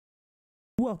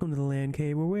Welcome to the Land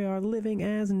Cave, where we are living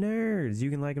as nerds. You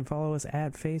can like and follow us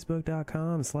at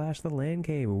facebook.com/the Land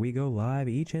Cave, where we go live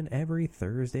each and every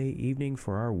Thursday evening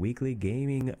for our weekly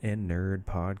gaming and nerd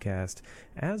podcast,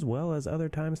 as well as other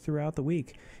times throughout the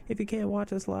week. If you can't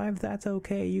watch us live, that's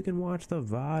okay. You can watch the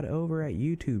VOD over at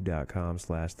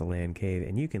youtube.com/the Land Cave,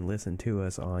 and you can listen to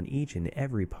us on each and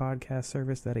every podcast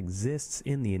service that exists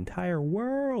in the entire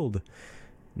world.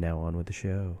 Now on with the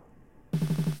show.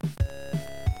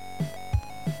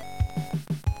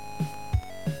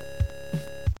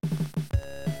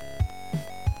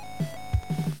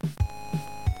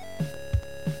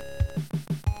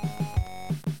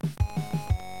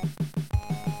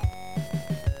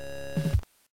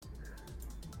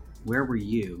 Where were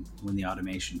you when the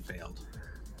automation failed?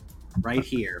 Right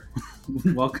here.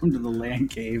 Welcome to the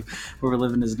Land Cave, where we're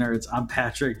living as nerds. I'm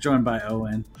Patrick, joined by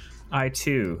Owen. I,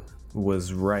 too,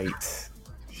 was right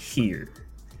here.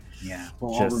 Yeah,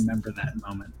 we'll all remember that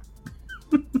moment.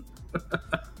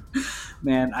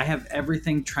 Man, I have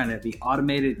everything trying to be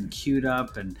automated and queued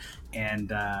up, and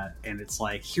it's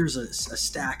like, here's a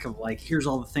stack of, like, here's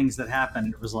all the things that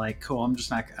happened. It was like, cool, I'm just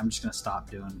gonna stop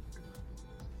doing.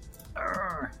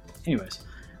 Anyways,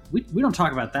 we don't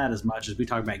talk about that as much as we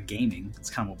talk about gaming.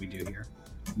 That's kind of what we do here.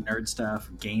 Nerd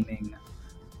stuff, gaming,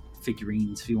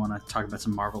 figurines, if you want to talk about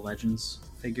some Marvel Legends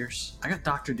figures. I got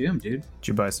Doctor Doom, dude. Did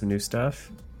you buy some new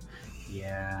stuff?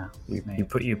 Yeah. You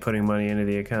putting money into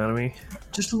the economy?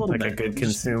 Just a little bit. Like a good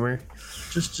consumer?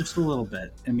 Just a little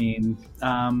bit. I mean,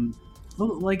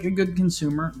 like a good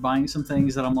consumer, buying some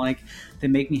things that I'm like, they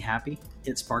make me happy.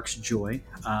 It sparks joy.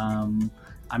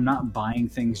 I'm not buying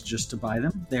things just to buy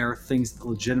them. They are things that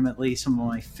legitimately, some of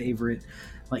my favorite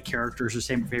like characters or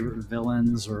same favorite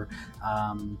villains, or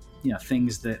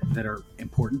things that are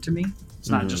important to me. It's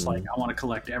not just like I want to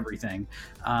collect everything.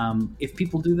 If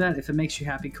people do that, if it makes you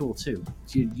happy, cool too.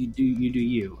 You do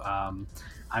you.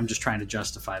 I'm just trying to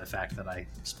justify the fact that I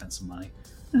spent some money. I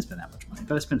didn't spend that much money,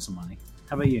 but I spent some money.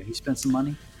 How about you? You spent some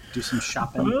money? Do some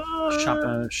shopping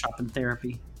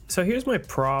therapy? So here's my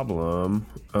problem.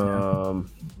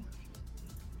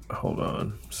 Hold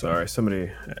on. Sorry,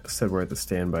 somebody said we're at the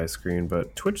standby screen,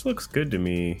 but Twitch looks good to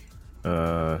me.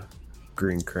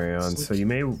 Green crayon. So you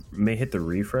may hit the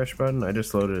refresh button. I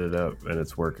just loaded it up and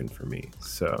it's working for me.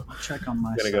 So I'll check on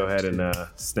my. I'm gonna go ahead and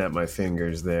snap my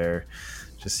fingers there,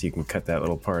 just so you can cut that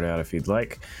little part out if you'd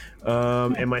like.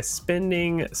 Am I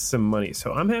spending some money?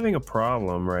 So I'm having a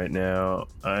problem right now.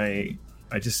 I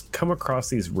just come across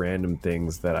these random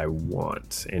things that I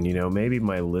want. And, maybe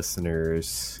my loyal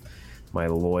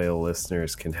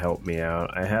listeners can help me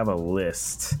out. I have a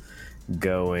list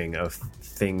going of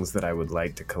things that I would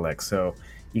like to collect. So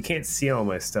you can't see all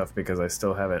my stuff because I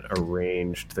still haven't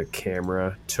arranged the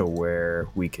camera to where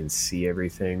we can see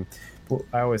everything. Well,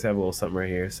 I always have a little something right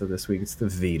here. So this week it's the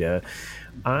Vita.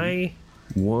 I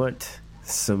want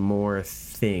some more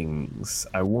things.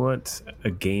 I want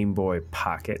a Game Boy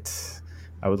Pocket.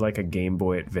 I would like a Game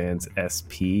Boy Advance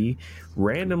SP.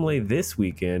 Randomly this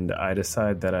weekend, I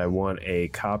decide that I want a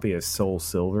copy of Soul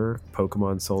Silver,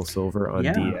 Pokemon Soul Silver on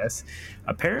DS.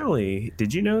 Apparently,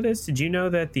 did you know this? Did you know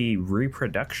that the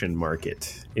reproduction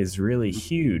market is really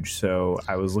huge? So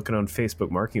I was looking on Facebook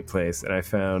Marketplace and I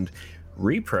found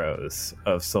repros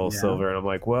of Soul Silver. And I'm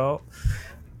like, well,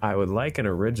 I would like an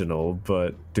original,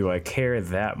 but do I care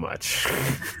that much?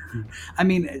 I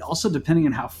mean, also depending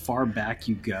on how far back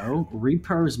you go,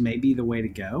 repros may be the way to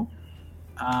go.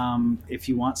 If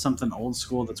you want something old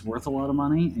school that's worth a lot of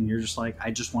money and you're just like, I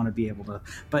just want to be able to.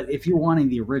 But if you're wanting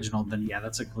the original, then yeah,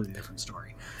 that's a completely different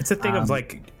story. It's a thing of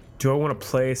like, do I want to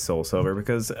play Soul Silver?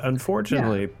 Because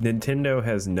unfortunately, Nintendo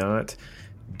has not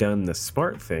done the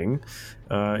smart thing,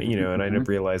 and I didn't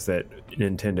realize that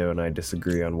Nintendo and I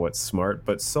disagree on what's smart,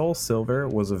 but Soul Silver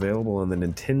was available on the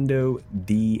Nintendo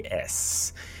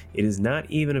DS. It is not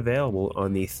even available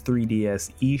on the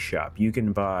 3DS eShop. You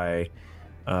can buy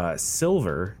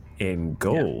silver and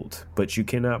gold, but you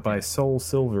cannot buy Soul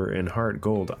Silver and Heart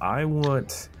Gold. I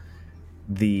want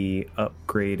the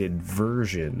upgraded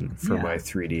version for my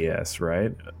 3DS,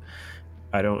 right?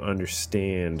 I don't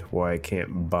understand why I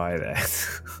can't buy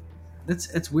that.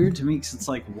 It's weird to me because it's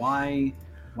like, why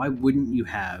wouldn't you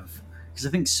have? Because I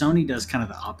think Sony does kind of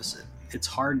the opposite. It's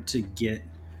hard to get,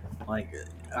 like,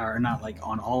 or not like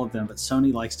on all of them, but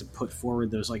Sony likes to put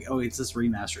forward those like, oh, it's this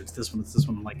remaster, it's this one,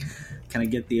 I'm like, can I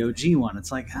get the OG one?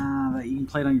 It's like, you can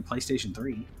play it on your PlayStation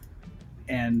 3.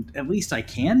 And at least I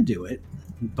can do it,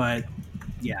 but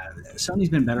yeah, Sony's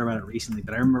been better about it recently,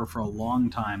 but I remember for a long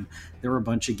time there were a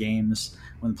bunch of games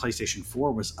when the PlayStation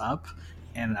 4 was up,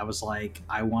 and I was like,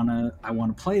 I wanna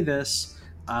play this,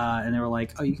 and they were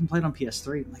like, oh, you can play it on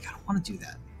PS3. I'm like, I don't want to do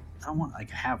that. I don't want like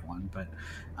have one, but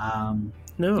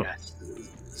No. yeah,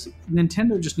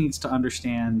 Nintendo just needs to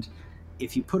understand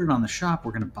if you put it on the shop,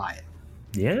 we're going to buy it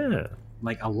Yeah.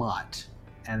 like a lot,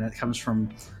 and that comes from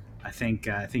I think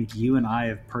you and I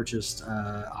have purchased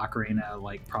Ocarina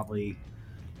like probably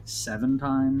 7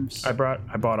 times. I bought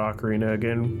Ocarina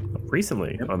again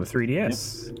recently Yep. on the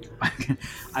 3DS.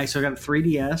 I got a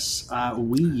 3DS,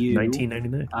 Wii U,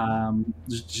 1999.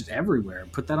 just everywhere.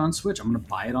 Put that on Switch. I'm going to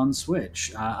buy it on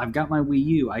Switch. I've got my Wii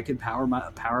U. I could power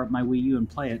up my Wii U and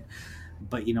play it.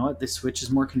 But you know what? The Switch is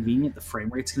more convenient. The frame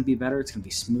rate's going to be better. It's going to be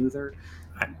smoother.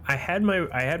 I had my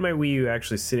Wii U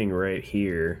actually sitting right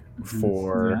here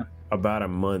for about a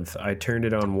month. I turned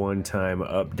it on one time,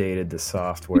 updated the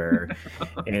software,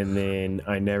 and then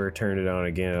I never turned it on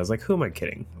again. I was like, who am I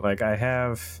kidding? Like, I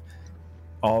have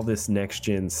all this next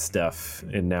gen stuff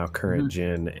and now current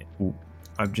gen.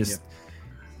 I'm just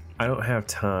I don't have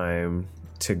time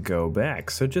to go back.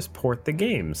 So just port the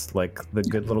games like the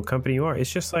good little company you are.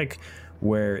 It's just like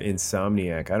where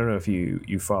Insomniac, I don't know if you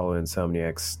follow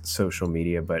Insomniac's social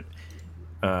media, but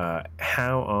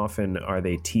how often are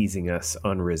they teasing us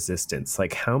on Resistance?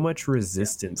 Like, how much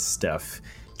Resistance stuff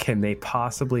can they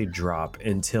possibly drop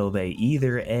until they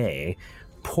either A,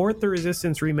 port the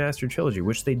Resistance Remastered Trilogy,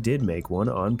 which they did make one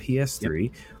on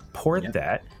PS3, port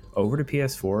that over to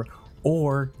PS4,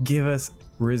 or give us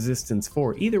Resistance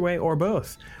 4, either way or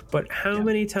both. But how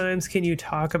many times can you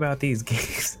talk about these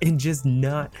games and just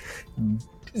not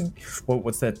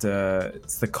what's that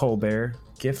it's the Colbert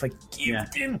gift, like give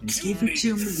it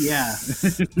to me. Yeah.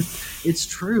 It's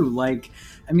true. Like,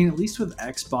 I mean, at least with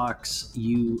Xbox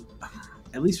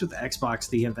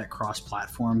they have that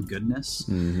cross-platform goodness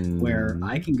where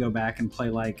I can go back and play,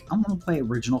 like, I want to play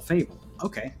Original Fable.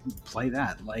 Okay, play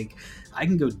that. Like, I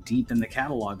can go deep in the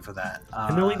catalog for that.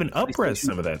 And they'll even up-res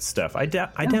some of that stuff. I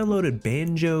downloaded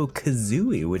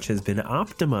Banjo-Kazooie, which has been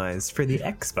optimized for the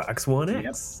Xbox One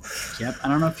X. Yep. I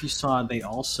don't know if you saw, they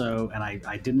also, and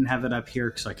I didn't have it up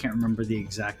here because I can't remember the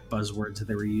exact buzzwords that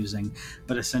they were using,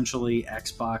 but essentially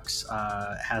Xbox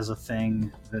has a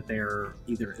thing that they're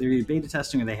either beta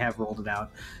testing or they have rolled it out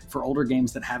for older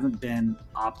games that haven't been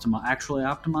actually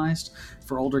optimized.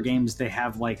 For older games, they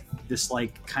have like this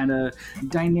like kind of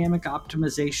dynamic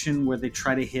optimization where they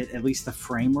try to hit at least the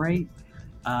frame rate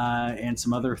and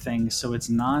some other things. So it's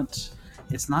not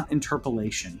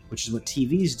interpolation, which is what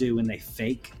TVs do when they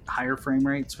fake higher frame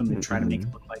rates, when they try to make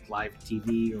it look like live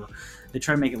TV, or they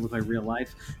try to make it look like real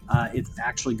life. It's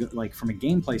actually good. Like, from a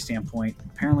gameplay standpoint,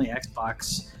 apparently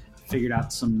Xbox figured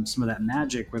out some of that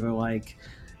magic where they're like,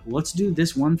 let's do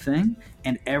this one thing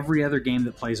and every other game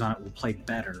that plays on it will play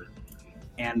better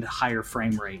and higher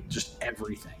frame rate, just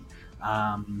everything.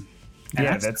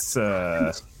 That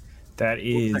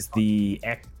is the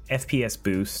FPS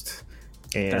boost,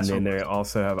 and then they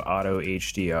also have auto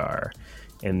HDR,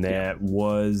 and that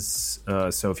was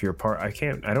so if you're part, I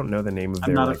don't know the name of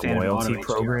their like loyalty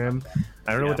program.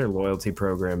 I don't know what their loyalty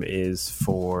program is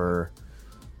for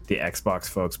the Xbox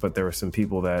folks, but there were some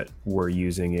people that were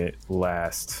using it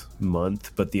last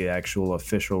month, but the actual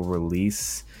official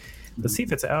release, let's see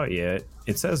if it's out yet.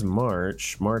 It says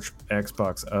March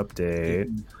Xbox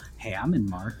update. Hey, I'm in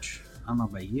March. I don't know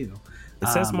about you. It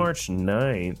says March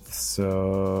 9th,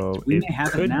 so we may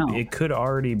have it now. It could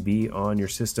already be on your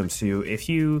system. So if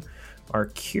you are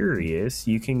curious,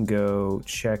 you can go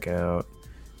check out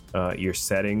your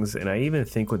settings. And I even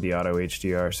think with the auto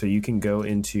HDR, so you can go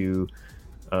into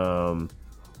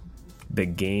the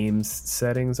games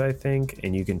settings, I think,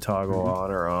 and you can toggle on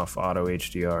or off auto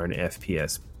HDR and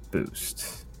FPS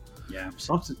boost. Yeah,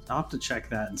 so I'll have to check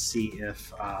that and see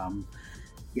if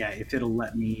it'll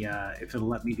let me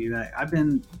do that. I've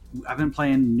been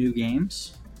playing new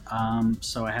games,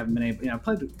 so I haven't been able. I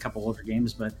played a couple older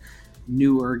games, but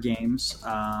newer games.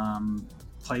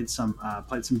 Played some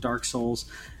Dark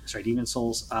Souls, Demon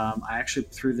Souls. I actually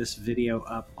threw this video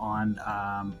up on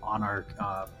our.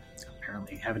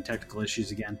 Apparently having technical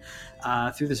issues again.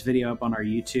 Threw this video up on our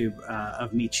YouTube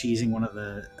of me cheesing one of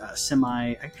the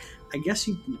I guess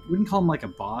you wouldn't call him like a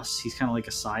boss. He's kind of like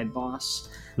a side boss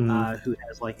who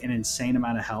has like an insane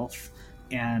amount of health.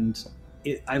 And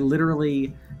I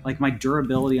literally, like, my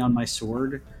durability on my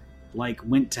sword like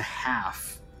went to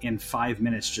half in 5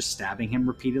 minutes just stabbing him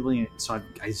repeatedly. And so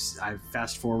I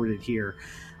fast forwarded here.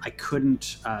 I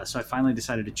couldn't, so I finally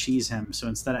decided to cheese him. So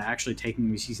instead of actually taking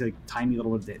me, he's like tiny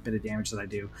little bit of damage that I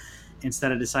do.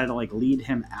 Instead, I decided to like lead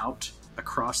him out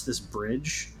across this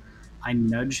bridge. I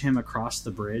nudge him across the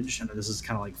bridge, and this is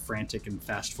kind of like frantic and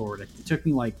fast forward. It took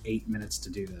me like 8 minutes to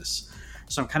do this.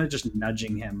 So I'm kind of just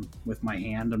nudging him with my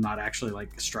hand. I'm not actually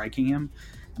like striking him.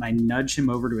 and I nudge him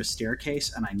over to a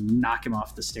staircase, and I knock him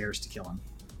off the stairs to kill him.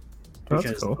 That's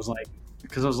Because cool.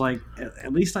 I was like,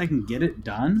 at least I can get it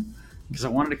done. Because I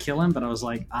wanted to kill him, but I was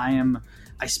like, I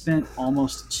spent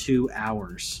almost 2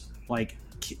 hours like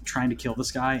trying to kill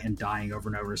this guy and dying over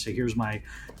and over. So here's my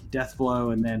death blow,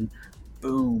 and then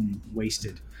boom,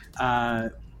 wasted,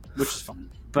 which is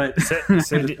fun. But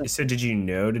so did you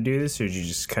know to do this, or did you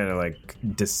just kind of like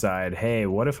decide, hey,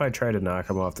 what if I try to knock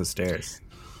him off the stairs?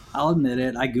 I'll admit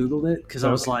it. I Googled it because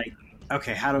I was like,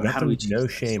 okay, how do we cheese no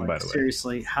this? shame, Like, by the way.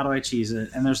 seriously, how do I cheese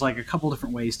it? And there's like a couple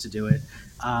different ways to do it.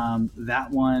 That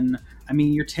one, I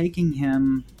mean, you're taking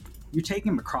him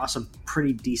across a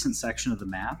pretty decent section of the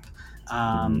map,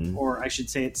 or I should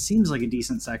say, it seems like a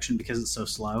decent section because it's so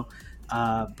slow.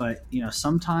 But you know,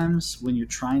 sometimes when you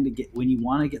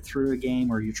want to get through a game,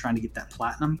 or you're trying to get that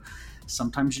platinum,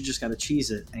 sometimes you just got to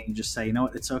cheese it, and you just say, you know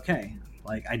what, it's okay.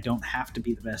 Like, I don't have to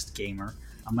be the best gamer.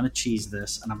 I'm going to cheese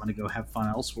this, and I'm going to go have fun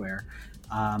elsewhere.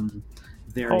 Hold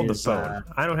the phone.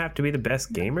 I don't have to be the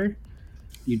best gamer?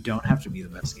 You don't have to be the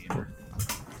best gamer.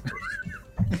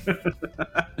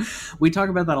 We talk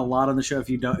about that a lot on the show. If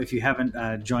you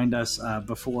haven't joined us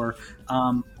before,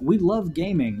 we love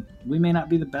gaming. We may not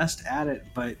be the best at it,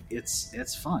 but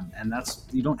it's fun, and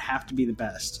you don't have to be the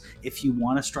best. If you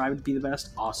want to strive to be the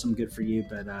best, awesome, good for you.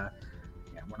 But yeah,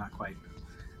 we're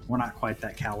not quite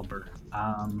that caliber.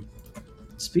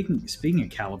 Speaking of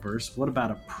calibers, what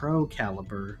about a pro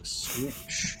caliber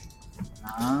Switch?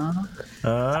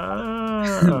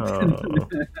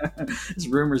 This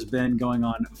rumor's been going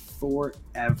on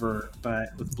forever,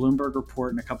 but with Bloomberg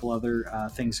Report and a couple other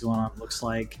things going on, it looks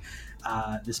like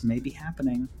this may be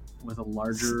happening with a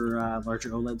larger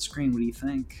OLED screen. What do you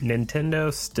think?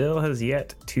 Nintendo still has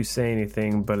yet to say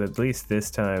anything, but at least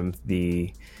this time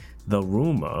the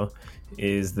rumor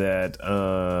is that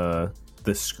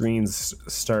the screens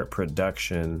start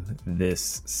production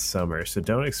this summer, so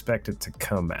don't expect it to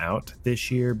come out this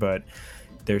year, but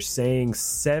they're saying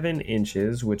 7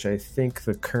 inches, which I think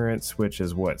the current Switch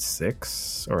is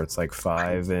 6, or it's like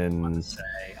 5, and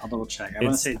I'll double check. I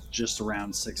want to say it's just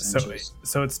around 6 inches.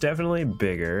 So it's definitely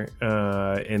bigger.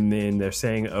 And then they're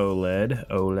saying OLED.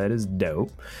 OLED is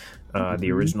dope.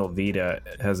 The original Vita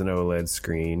has an OLED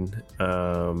screen.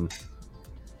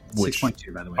 Which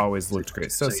 6.2, by the way, always looked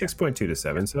great. So 6.2 to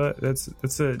 7. So that's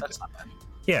not bad.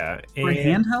 Yeah, For a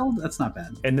handheld, that's not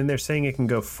bad. And then they're saying it can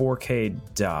go 4K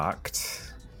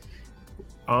docked.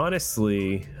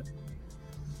 Honestly,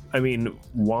 I mean,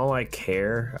 while I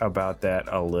care about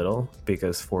that a little,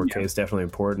 because 4K is definitely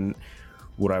important,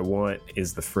 what I want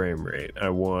is the frame rate. I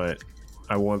want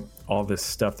all this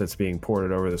stuff that's being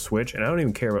ported over the Switch, and I don't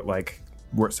even care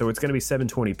what so it's going to be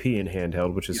 720p in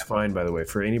handheld, which is fine, by the way.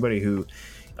 For anybody who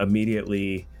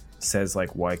immediately says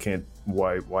like, why even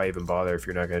bother if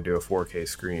you're not going to do a 4K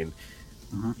screen?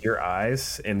 Your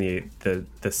eyes and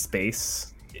the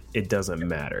space, it doesn't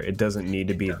matter. It doesn't need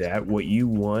to be that. What you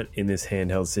want in this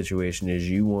handheld situation is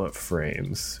you want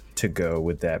frames to go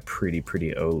with that pretty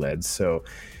OLED. So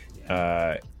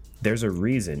there's a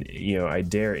reason, I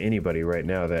dare anybody right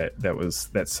now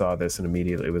that saw this and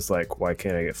immediately was like, why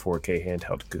can't I get 4K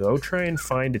handheld? Go try and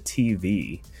find a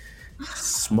TV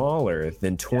smaller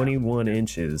than 21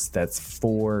 inches that's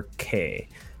 4K.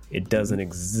 It doesn't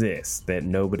exist. That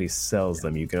nobody sells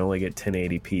them. You can only get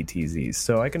 1080p TVs.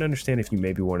 So I can understand if you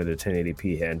maybe wanted a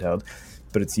 1080p handheld,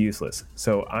 but it's useless.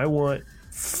 So I want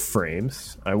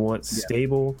frames. I want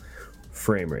stable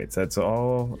frame rates. That's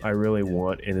all I really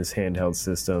want in this handheld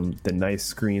system. The nice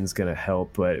screen's going to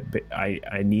help, but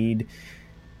I need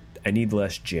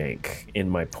less jank in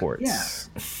my ports.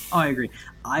 Yeah. Oh, I agree.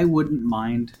 I wouldn't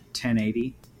mind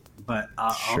 1080, but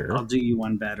I'll do you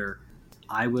one better.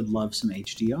 I would love some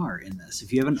HDR in this.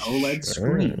 If you have an OLED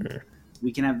screen,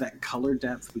 we can have that color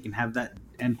depth. We can have that,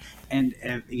 and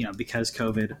because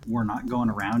COVID, we're not going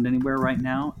around anywhere right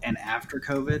now. And after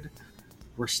COVID,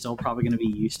 we're still probably going to be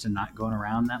used to not going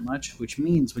around that much, which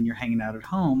means when you're hanging out at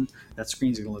home, that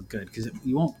screen's going to look good because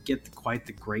you won't get quite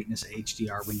the greatness of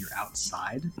HDR when you're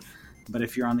outside. But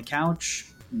if you're on the couch,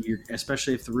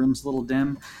 especially if the room's a little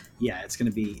dim, it's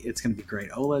going to be great.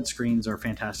 OLED screens are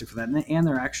fantastic for that, and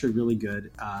they're actually really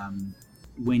good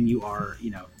when you are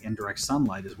in direct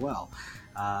sunlight as well.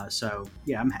 So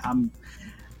yeah, I'm.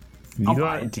 Do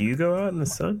you go out in the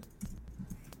sun?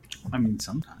 I mean,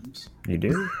 sometimes. You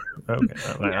do? Okay.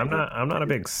 I'm not a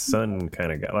big sun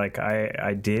kind of guy. Like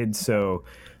I did. So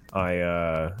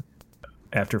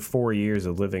after 4 years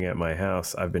of living at my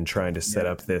house, I've been trying to set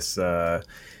up this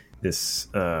this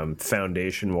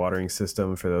foundation watering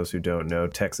system. For those who don't know,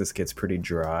 Texas gets pretty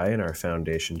dry and our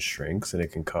foundation shrinks and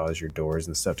it can cause your doors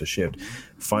and stuff to shift.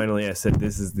 Finally, I said,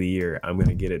 this is the year I'm going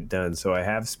to get it done. So I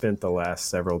have spent the last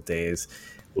several days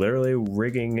literally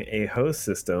rigging a hose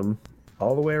system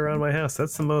all the way around my house.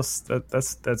 That's the most,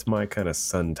 that's my kind of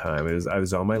sun time. I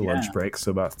was on my lunch break,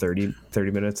 so about 30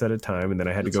 minutes at a time. And then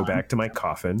I had to go back to my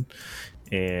coffin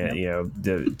and,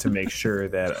 to make sure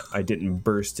that I didn't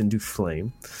burst into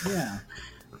flame. Yeah.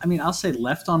 I mean, I'll say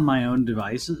left on my own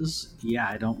devices,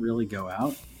 I don't really go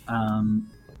out.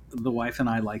 The wife and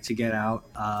I like to get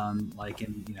out,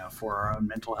 for our own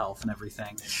mental health and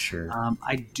everything. Sure.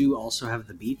 I do also have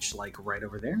the beach, like right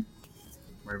over there.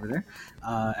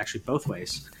 Actually both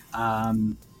ways.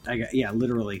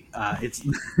 Literally, it's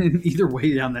either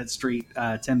way down that street,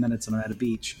 10 minutes and I'm at a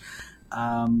beach.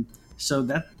 So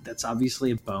that's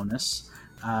obviously a bonus.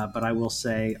 But I will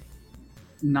say,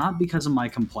 not because of my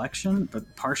complexion,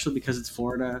 but partially because it's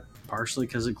Florida, partially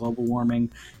because of global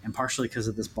warming, and partially because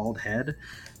of this bald head,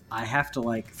 I have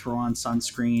to throw on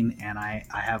sunscreen, and I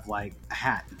have a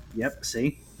hat. Yep.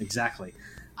 See, exactly.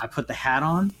 I put the hat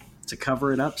on to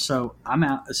cover it up. So I'm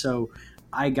out. So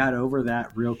I got over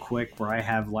that real quick where I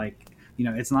have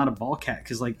it's not a ball cap.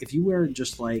 Cause if you wear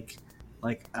just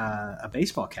a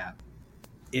baseball cap,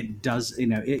 it does,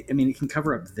 it can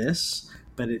cover up this,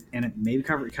 but it maybe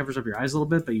covers up your eyes a little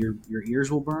bit, but your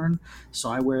ears will burn. So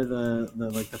I wear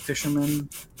the fisherman.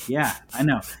 Yeah, I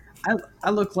know. I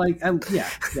look like, but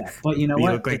you know what?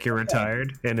 You look like you're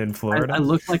retired and in Florida. I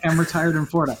look like I'm retired in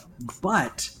Florida,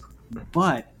 but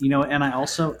and I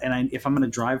also, if I'm going to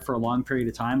drive for a long period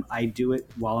of time, I do it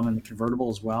while I'm in the convertible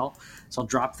as well. So I'll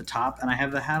drop the top and I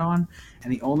have the hat on.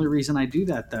 And the only reason I do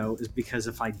that though, is because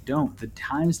if I don't, the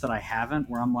times that I haven't,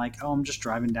 where I'm I'm just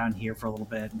driving down here for a little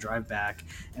bit and drive back,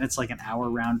 and it's an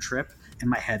hour round trip and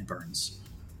my head burns.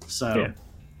 So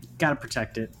got to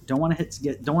protect it. Don't want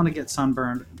to get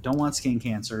sunburned. Don't want skin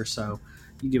cancer. So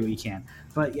you do what you can.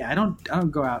 But I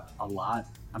don't go out a lot.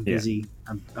 I'm busy.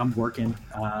 I'm working.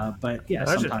 But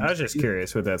I was just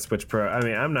curious with that Switch Pro. I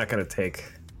mean, I'm not going to take.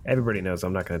 Everybody knows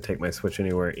I'm not going to take my Switch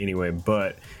anywhere anyway.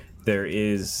 But there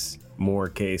is more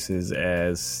cases,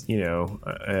 as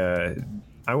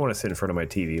I want to sit in front of my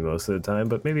TV most of the time,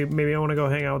 but maybe I want to go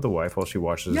hang out with the wife while she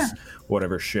watches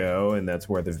whatever show, and that's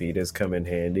where the Vitas come in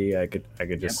handy. I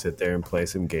could just sit there and play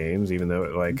some games, even though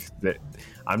that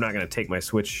I'm not going to take my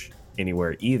Switch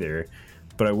anywhere either.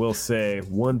 But I will say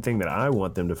one thing that I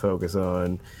want them to focus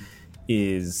on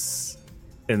is,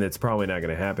 and it's probably not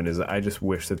going to happen, is I just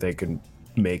wish that they could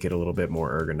make it a little bit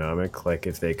more ergonomic. Like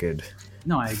if they could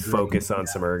focus on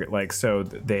some so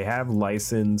they have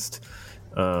licensed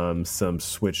some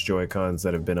Switch Joy-Cons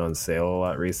that have been on sale a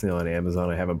lot recently on Amazon.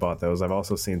 I haven't bought those. I've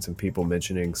also seen some people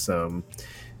mentioning some.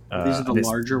 These are the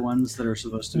larger ones that are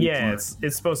supposed to be. Yeah,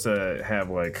 it's supposed to have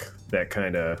that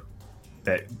kind of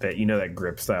that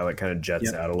grip style that kind of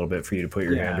juts out a little bit for you to put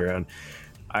your hand around.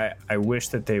 I wish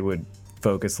that they would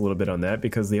focus a little bit on that,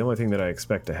 because the only thing that I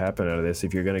expect to happen out of this,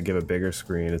 if you're going to give a bigger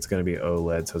screen, it's going to be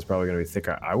OLED, so it's probably going to be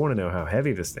thicker. I want to know how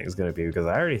heavy this thing is going to be, because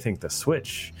I already think the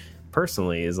Switch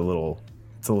personally is a little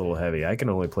heavy. I can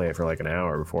only play it for an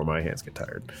hour before my hands get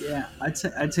tired. Yeah, I'd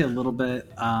say a little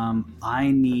bit.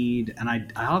 I need, and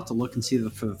I'll have to look and see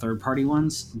for the third party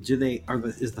ones.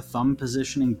 Is the thumb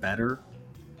positioning better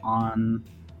on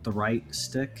the right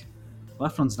stick?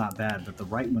 Left one's not bad, but the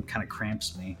right one kind of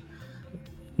cramps me.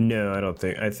 No, I don't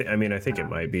think. I think it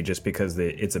might be just because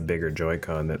it's a bigger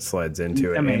Joy-Con that slides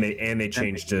into it, and they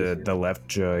changed the left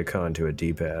Joy-Con to a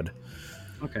D-pad.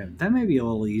 Okay, that may be a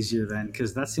little easier then,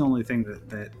 because that's the only thing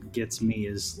that gets me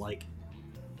is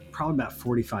probably about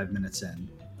 45 minutes in.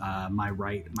 My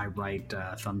right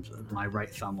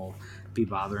thumb will be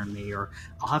bothering me, or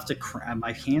I'll have to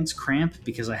my hands cramp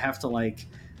because I have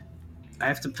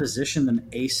to position them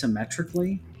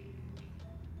asymmetrically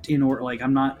in order.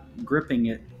 I'm not gripping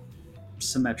it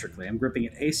symmetrically. I'm gripping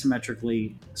it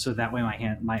asymmetrically, so that way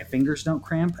my fingers don't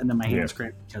cramp, and then my hands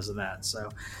cramp because of that. So,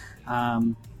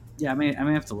 I may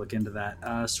have to look into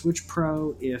that. Switch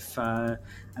Pro, if I'm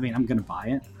going to buy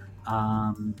it.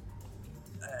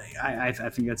 I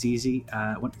think that's easy.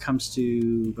 When it comes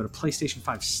to a PlayStation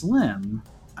 5 Slim,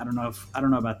 I don't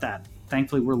know about that.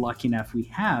 Thankfully, we're lucky enough we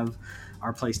have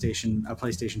our PlayStation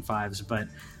 5s, but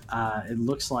it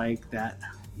looks like that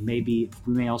maybe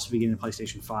we may also be getting a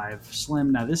PlayStation 5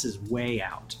 Slim. Now, this is way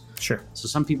out. Sure. So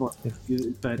some people,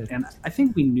 and I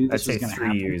think we knew this was going to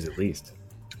happen. 3 years at least.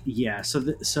 Yeah. So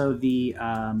this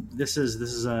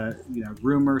is a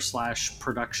rumor /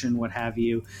 production, what have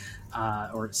you,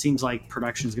 or it seems like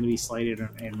production is going to be slated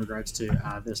in regards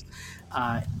to this.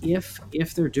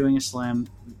 If they're doing a Slim,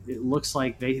 it looks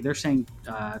like they're saying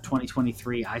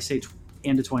 2023. I say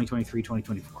into 2023,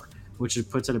 2024, which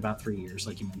puts it about 3 years,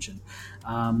 like you mentioned.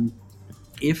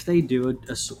 If they do a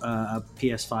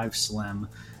PS5 Slim,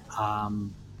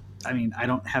 I mean, I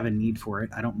don't have a need for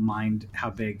it. I don't mind how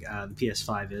big the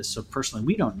PS5 is. So personally,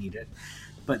 we don't need it.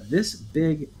 But this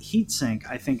big heatsink,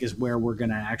 I think, is where we're going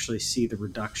to actually see the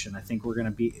reduction. I think we're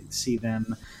going to see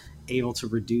them able to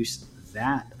reduce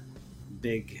that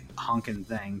big honking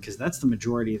thing, because that's the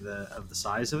majority of the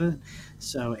size of it.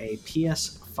 So a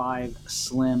PS5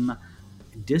 Slim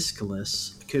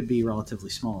diskless could be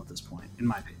relatively small at this point, in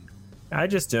my opinion. I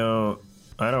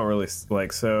don't really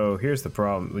like. So here's the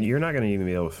problem: you're not going to even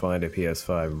be able to find a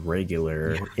PS5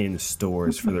 regular in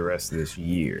stores for the rest of this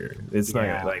year. It's not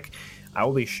gonna, like. I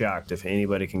will be shocked if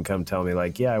anybody can come tell me,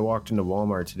 like, yeah, I walked into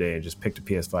Walmart today and just picked a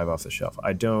PS5 off the shelf.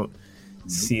 I don't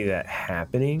see that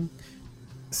happening.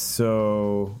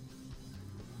 So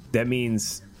that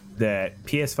means that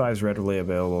PS5 is readily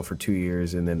available for 2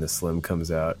 years, and then the Slim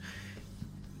comes out.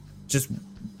 Just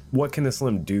what can the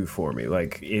Slim do for me?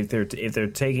 Like, if they're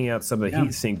taking out some of the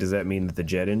heatsink, does that mean that the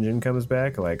jet engine comes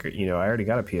back? Like, I already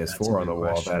got a PS4 on the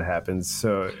wall. That happens.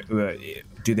 So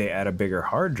do they add a bigger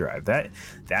hard drive?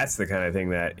 That's the kind of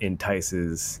thing that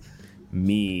entices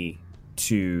me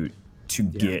to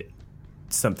get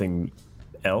something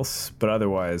else. But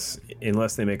otherwise,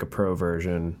 unless they make a pro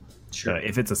version,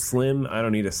 if it's a Slim, I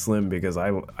don't need a Slim, because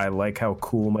I like how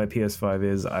cool my PS5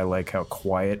 is. I like how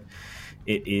quiet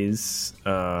it is.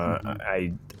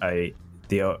 I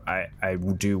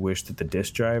do wish that the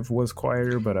disk drive was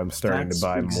quieter, but I'm starting to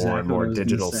buy more and more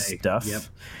digital stuff. Yep.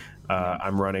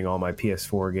 I'm running all my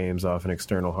PS4 games off an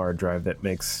external hard drive that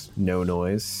makes no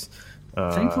noise.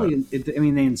 Thankfully,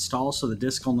 they install so the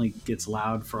disc only gets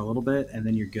loud for a little bit, and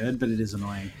then you're good. But it is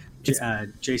annoying.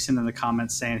 Jason in the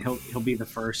comments saying he'll be the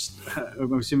first.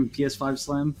 I'm assuming PS5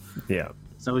 Slim. Yeah.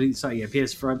 So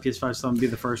PS5 Slim will be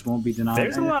the first, won't be denied.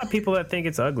 There's a lot of people that think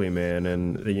it's ugly, man,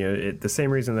 and the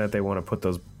same reason that they want to put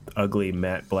those ugly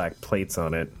matte black plates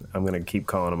on it. I'm gonna keep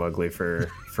calling them ugly for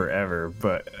forever,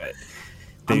 but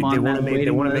they want to make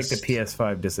the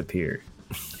PS5 disappear.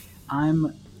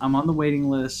 I'm on the waiting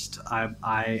list.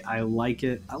 I like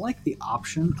it. I like the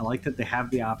option. I like that they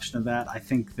have the option of that. I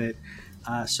think that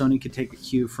Sony could take a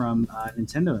cue from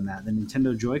Nintendo in that, the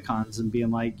Nintendo Joy-Cons, and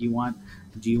being like, do you want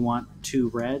two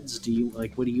reds?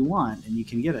 What do you want? And you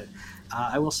can get it.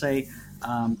 I will say,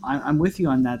 I'm with you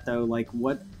on that, though. Like,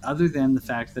 what, other than the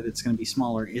fact that it's going to be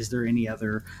smaller, is there any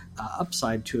other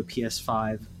upside to a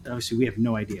PS5? Obviously, we have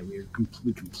no idea. We're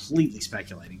completely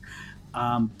speculating.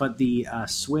 But the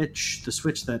Switch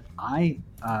that I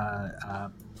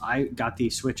got the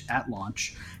Switch at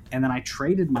launch, and then I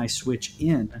traded my Switch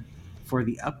in for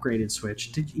the upgraded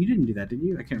Switch. You didn't do that, did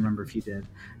you? I can't remember if you did.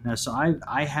 No, so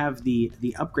I have the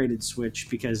upgraded Switch,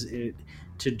 because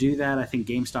to do that, I think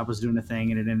GameStop was doing a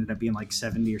thing, and it ended up being like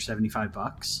 $70 or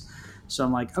 $75. So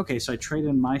I'm like, okay, so I traded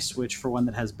in my Switch for one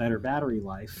that has better battery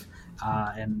life.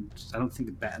 And I don't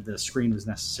think the screen was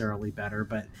necessarily better,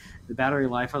 but the battery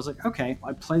life, I was like, okay,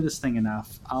 I play this thing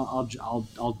enough. I'll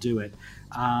do it.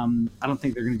 I don't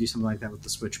think they're going to do something like that with the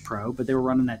Switch Pro, but they were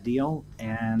running that deal,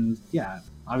 and yeah,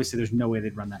 obviously there's no way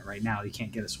they'd run that right now. You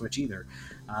can't get a Switch either.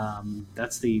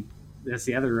 That's the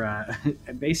other.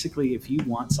 Basically, if you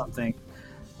want something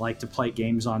like to play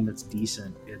games on that's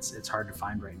decent, it's hard to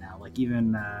find right now. Like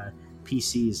even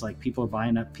PCs, like people are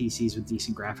buying up PCs with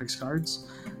decent graphics cards.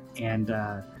 And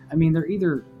they're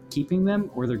either keeping them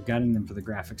or they're gutting them for the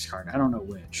graphics card. I don't know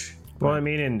which. Well,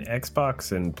 and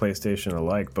Xbox and PlayStation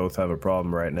alike both have a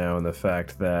problem right now in the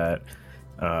fact that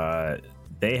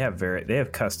they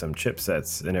have custom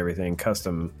chipsets and everything,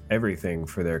 custom everything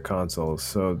for their consoles.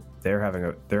 So they're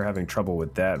having trouble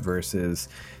with that versus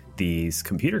these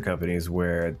computer companies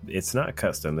where it's not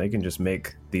custom. They can just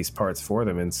make these parts for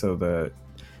them, and so the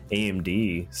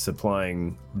AMD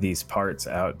supplying these parts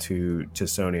out to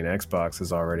Sony and Xbox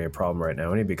is already a problem right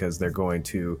now, only because they're going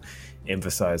to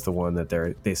emphasize the one that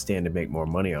they stand to make more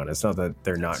money on. It's not that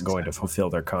they're not going to fulfill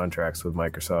their contracts with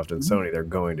Microsoft and Sony. They're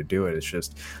going to do it. It's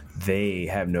just they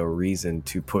have no reason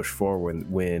to push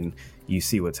forward when you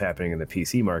see what's happening in the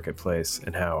PC marketplace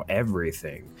and how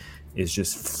everything is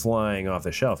just flying off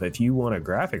the shelf. If you want a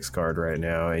graphics card right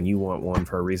now and you want one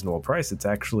for a reasonable price, it's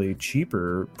actually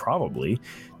cheaper probably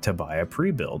to buy a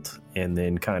pre-built and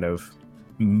then kind of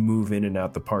move in and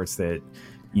out the parts that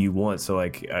you want. So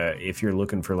like if you're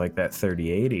looking for like that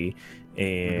 3080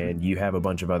 and you have a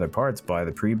bunch of other parts, buy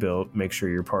the pre-built, make sure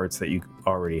your parts that you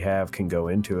already have can go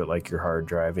into it, like your hard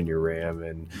drive and your RAM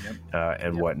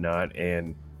and whatnot,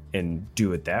 and and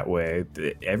do it that way.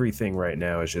 Everything right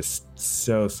now is just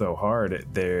so hard.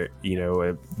 There,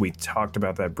 we talked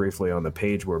about that briefly on the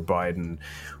page where Biden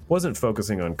wasn't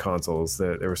focusing on consoles.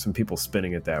 There were some people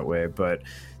spinning it that way, but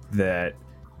that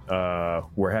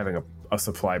we're having a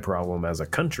supply problem as a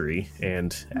country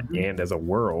and as a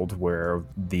world, where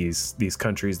these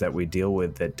countries that we deal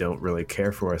with that don't really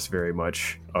care for us very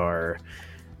much are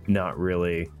not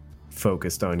really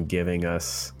focused on giving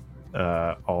us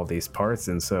all these parts.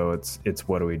 And so it's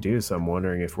what do we do? So I'm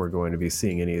wondering if we're going to be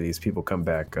seeing any of these people come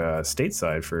back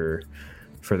stateside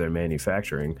for their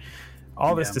manufacturing.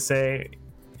 All this to say,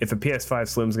 if a PS5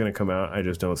 Slim is going to come out, I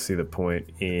just don't see the point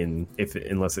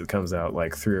unless it comes out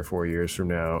like 3 or 4 years from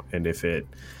now, and if it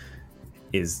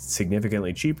is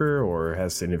significantly cheaper or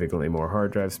has significantly more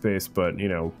hard drive space. But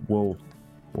we'll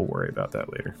worry about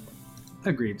that later.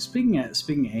 Agreed. Speaking of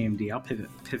AMD, I'll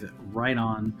pivot right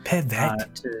on to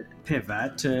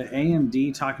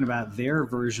AMD talking about their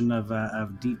version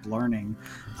of deep learning,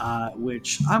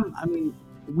 which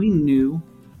we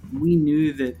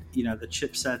knew that the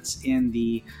chipsets in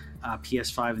the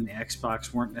PS5 and the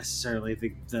Xbox weren't necessarily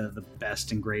the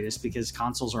best and greatest, because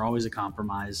consoles are always a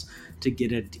compromise to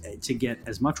get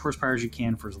as much horsepower as you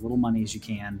can for as little money as you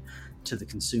can to the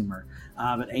consumer.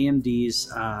 But AMD's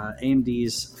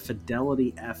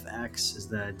Fidelity FX is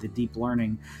the deep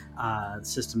learning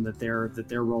system that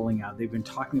they're rolling out. They've been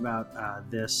talking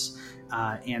about this,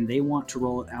 and they want to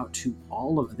roll it out to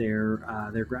all of their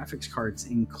graphics cards,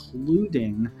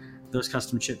 including those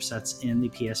custom chipsets in the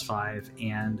PS5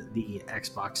 and the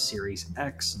Xbox Series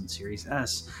X and Series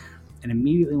S. And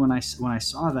immediately when I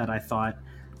saw that, I thought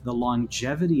the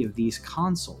longevity of these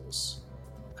consoles.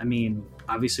 I mean,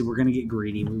 obviously we're going to get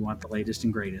greedy. We want the latest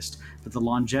and greatest. But the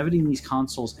longevity in these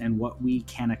consoles and what we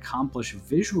can accomplish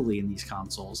visually in these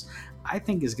consoles, I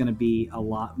think is going to be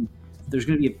there's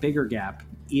going to be a bigger gap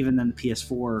even than the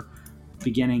PS4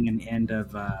 beginning and end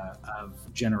of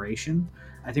generation.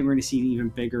 I think we're going to see an even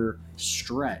bigger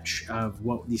stretch of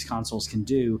what these consoles can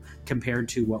do compared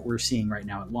to what we're seeing right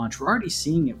now at launch. We're already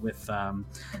seeing it with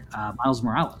Miles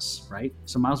Morales, right?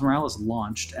 So Miles Morales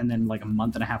launched, and then like a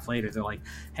month and a half later, they're like,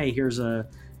 "Hey, here's a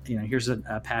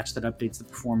patch that updates the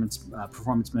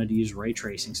performance mode to use ray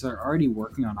tracing." So they're already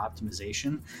working on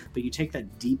optimization. But you take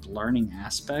that deep learning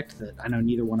aspect that I know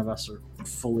neither one of us are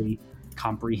fully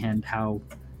comprehend how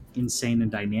insane and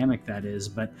dynamic that is,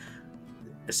 but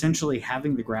essentially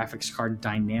having the graphics card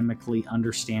dynamically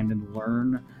understand and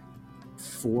learn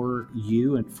for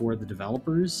you and for the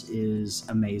developers is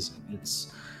amazing.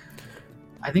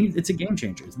 I think it's a game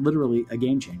changer. It's literally a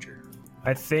game changer.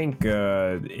 I think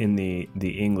in the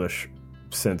English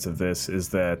sense of this is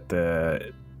that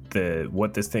the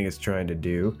what this thing is trying to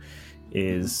do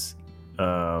is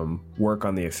work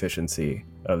on the efficiency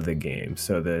of the game.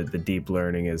 So the deep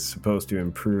learning is supposed to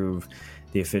improve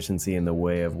the efficiency in the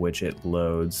way of which it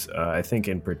loads. I think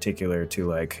in particular to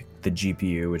like the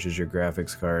GPU, which is your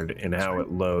graphics card, and how it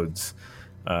loads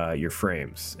your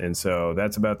frames. And so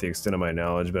that's about the extent of my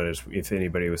knowledge. But if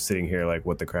anybody was sitting here like,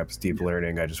 what the crap is deep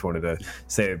learning, I just wanted to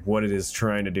say what it is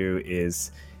trying to do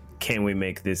is, can we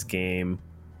make this game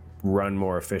run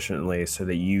more efficiently so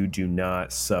that you do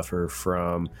not suffer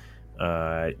from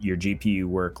your GPU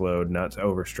workload, not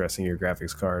overstressing your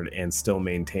graphics card, and still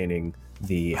maintaining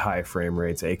the high frame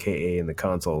rates, aka in the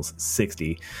consoles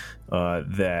 60,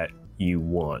 that you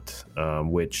want,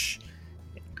 which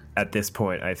at this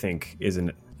point I think is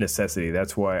a necessity.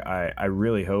 That's why I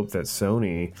really hope that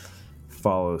Sony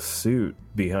follows suit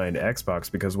behind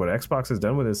Xbox, because what Xbox has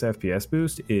done with this FPS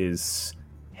boost is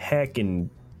heckin'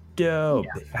 dope.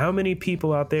 Yeah. How many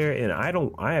people out there, and I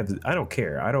don't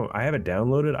care. I have it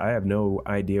downloaded. I have no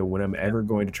idea when I'm ever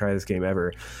going to try this game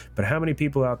ever. But how many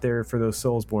people out there, for those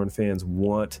Soulsborne fans,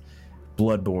 want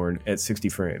Bloodborne at 60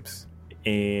 frames?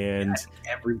 And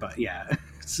everybody,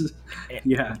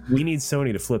 we need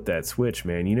Sony to flip that switch,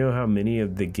 man. You know how many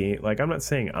of the game, like, I'm not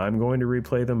saying I'm going to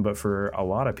replay them, but for a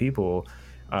lot of people,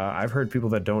 I've heard people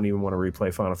that don't even want to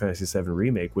replay Final Fantasy VII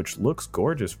Remake, which looks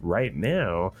gorgeous right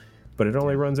now, but it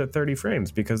only runs at 30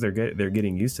 frames because they're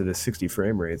getting used to the 60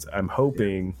 frame rates. I hope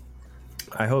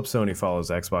Sony follows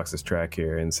Xbox's track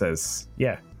here and says,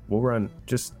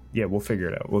 we'll figure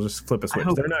it out. We'll just flip a switch.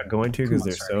 They're not going to, because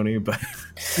they're Sony, but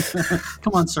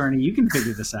come on, Sony, you can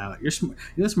figure this out. You're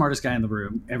the smartest guy in the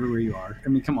room everywhere you are. I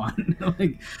mean, come on.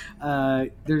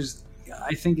 I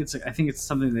think it's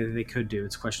something that they could do.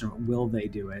 It's a question of, will they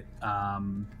do it?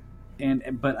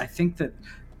 But I think that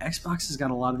Xbox has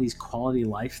got a lot of these quality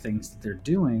life things that they're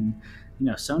doing.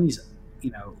 Sony's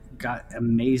got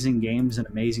amazing games and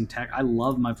amazing tech. I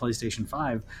love my PlayStation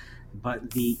 5,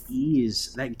 but the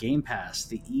ease that Game Pass,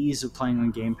 the ease of playing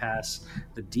on Game Pass,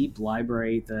 the deep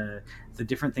library, the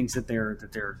different things that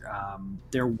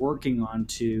they're working on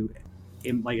to,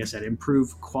 like I said,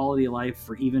 improve quality of life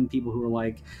for even people who are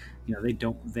like, they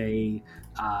don't play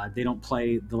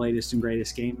the latest and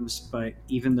greatest games, but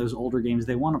even those older games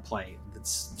they want to play,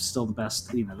 that's still the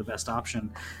best, the best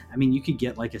option. I mean, you could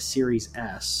get like a Series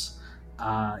S,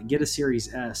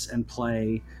 and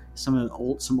play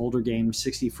some older games,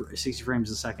 60 frames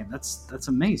a second. That's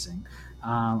amazing.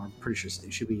 I'm pretty sure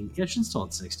it should be. Yeah, it should still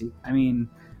at 60. I mean,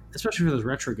 especially for those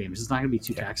retro games, it's not going to be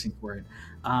too taxing for it.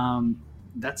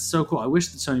 That's so cool. I wish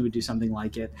that Sony would do something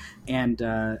like it, and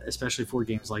especially for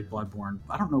games like Bloodborne.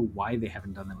 I don't know why they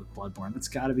haven't done that with Bloodborne. That's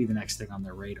got to be the next thing on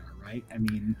their radar, right? I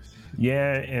mean,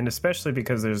 yeah, and especially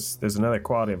because there's another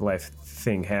quality of life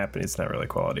thing happening. It's not really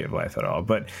quality of life at all,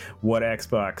 but what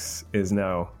Xbox is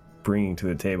now bringing to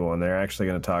the table, and they're actually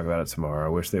going to talk about it tomorrow. I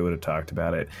wish they would have talked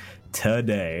about it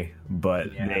today,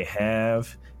 but they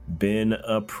have been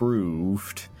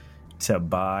approved to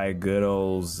buy good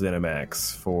old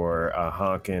ZeniMax for a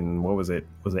honking, what was it?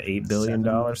 Was it $8 billion?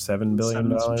 $7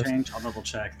 billion? Change. I'll double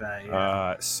check that.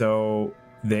 Yeah. So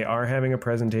they are having a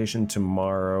presentation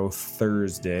tomorrow,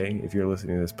 Thursday, if you're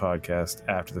listening to this podcast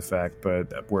after the fact,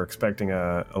 but we're expecting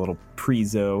a little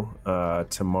prezo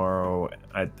tomorrow.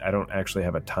 I don't actually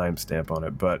have a timestamp on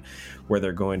it, but where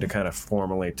they're going to kind of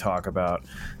formally talk about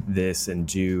this and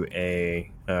do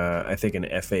I think an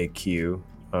FAQ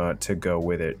to go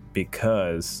with it,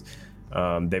 because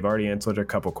they've already answered a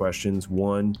couple questions.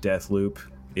 One, Deathloop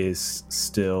is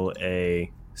still a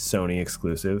Sony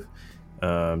exclusive.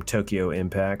 Tokyo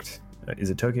Impact,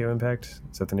 is it Tokyo Impact?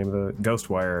 Is that the name of the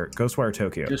Ghostwire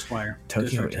Tokyo?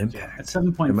 Tokyo Impact. At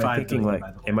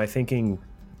 7.5. Am I thinking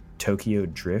Tokyo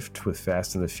Drift with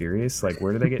Fast and the Furious? Like,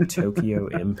 where did I get Tokyo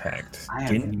Impact?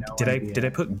 Did I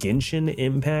put Genshin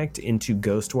Impact into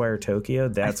Ghostwire Tokyo?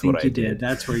 That's what I did.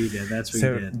 That's where you did.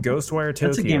 Ghostwire Tokyo.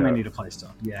 That's a game I need to play still.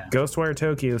 Yeah. Ghostwire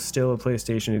Tokyo is still a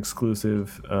PlayStation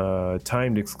exclusive,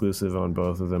 timed exclusive on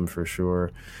both of them for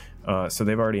sure. So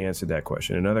they've already answered that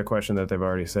question. Another question that they've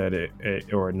already said,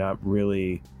 or not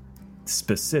really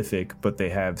specific, but they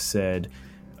have said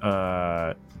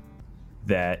that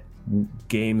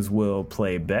games will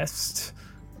play best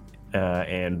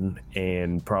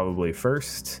and probably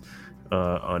first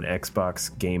on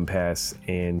Xbox, Game Pass,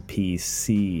 and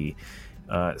PC.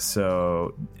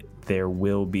 So there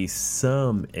will be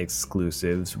some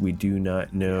exclusives. We do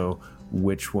not know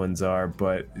which ones are,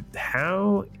 but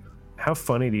how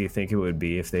funny do you think it would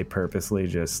be if they purposely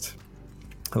just,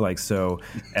 like, so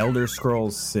Elder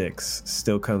Scrolls 6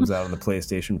 still comes out on the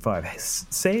PlayStation 5.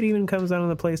 Say it even comes out on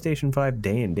the PlayStation 5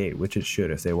 day and date, which it should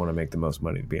if they want to make the most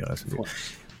money, to be honest with you.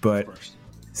 But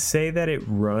say that it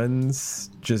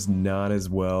runs just not as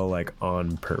well, like,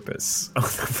 on purpose on the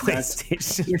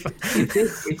PlayStation.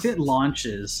 If it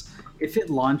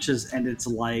launches and it's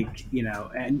like,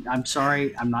 and I'm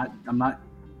sorry, I'm not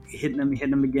hitting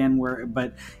them again,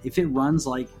 but if it runs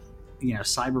like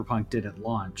Cyberpunk did at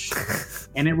launch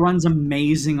and it runs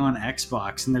amazing on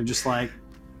Xbox, and they're just like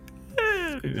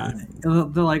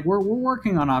we're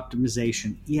working on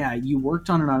optimization. Yeah, you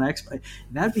worked on it on Xbox.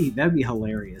 That'd be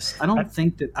hilarious. I don't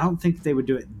think they would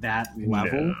do it that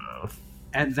level. No.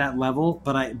 At that level,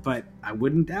 but I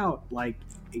wouldn't doubt, like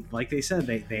they said,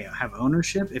 they have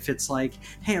ownership. If it's like,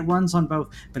 hey, it runs on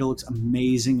both, but it looks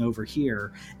amazing over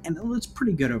here and it looks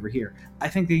pretty good over here, I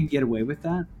think they can get away with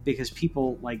that, because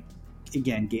people, like,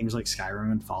 again, games like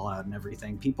Skyrim and Fallout and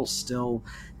everything, people still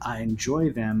enjoy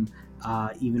them,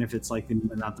 even if it's like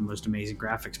not the most amazing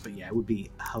graphics. But yeah, it would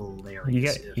be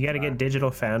hilarious. You got to get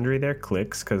Digital Foundry their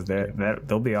clicks, because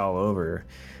they'll be all over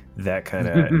that kind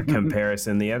of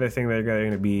comparison. The other thing they're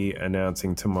going to be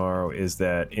announcing tomorrow is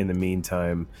that in the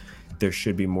meantime, there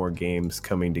should be more games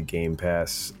coming to Game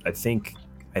Pass. I think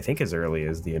as early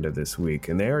as the end of this week,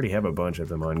 and they already have a bunch of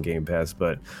them on Game Pass,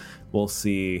 but we'll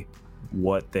see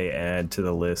what they add to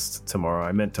the list tomorrow.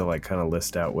 I meant to kind of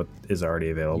list out what is already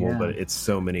available, but it's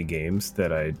so many games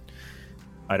that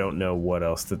I don't know what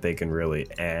else that they can really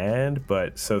add.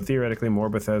 But so theoretically, more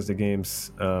Bethesda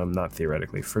games, not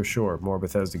theoretically, for sure, more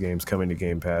Bethesda games coming to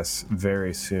Game Pass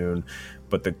very soon.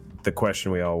 But the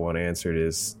question we all want answered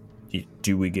is,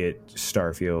 do we get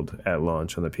Starfield at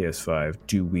launch on the PS5?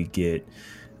 Do we get,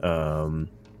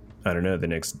 I don't know, the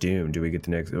next Doom? Do we get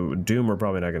the next Doom? We're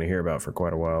probably not going to hear about for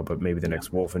quite a while, but maybe the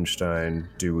next Wolfenstein.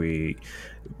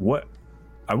 What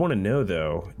I want to know,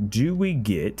 though, do we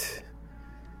get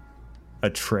a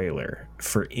trailer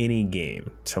for any game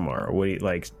tomorrow? What do you,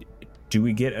 do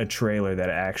we get a trailer that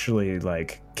actually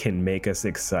like can make us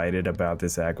excited about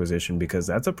this acquisition? Because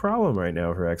that's a problem right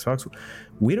now for Xbox.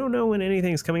 We don't know when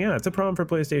anything's coming out. It's a problem for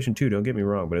PlayStation 2, don't get me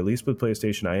wrong, but at least with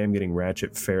PlayStation, I am getting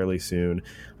Ratchet fairly soon.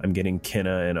 I'm getting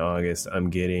Kena in August. I'm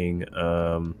getting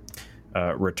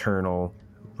Returnal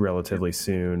relatively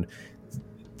soon.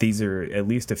 These are at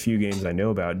least a few games I know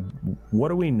about. What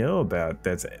do we know about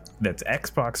that's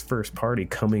Xbox first party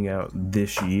coming out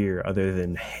this year other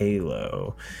than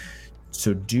Halo?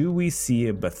 So do we see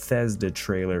a Bethesda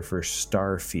trailer for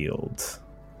Starfield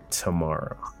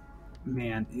tomorrow?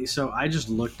 Man, so I just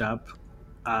looked up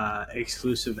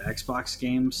exclusive Xbox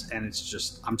games, and it's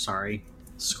just, I'm sorry,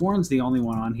 Scorn's the only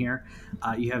one on here.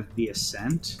 You have The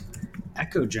Ascent,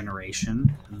 Echo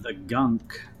Generation, The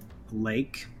Gunk,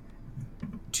 Lake,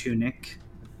 Tunic,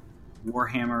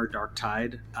 Warhammer Dark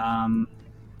Tide. I'm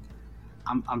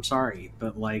sorry,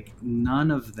 but like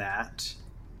none of that,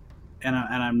 and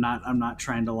I'm not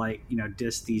trying to like, you know,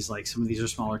 diss these, like some of these are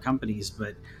smaller companies,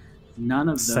 but none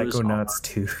of those Psychonauts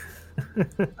 2.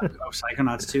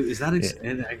 Psychonauts 2, is that I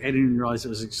didn't even realize it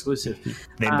was exclusive.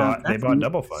 They bought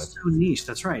Double Fine. So niche.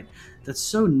 That's right. That's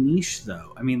so niche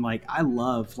though. I mean, like I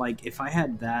love, like if I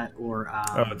had that or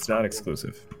it's not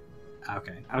exclusive.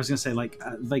 Okay, I was gonna say like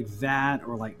that,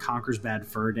 or like Conker's Bad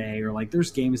Fur Day, or like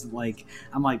there's games that like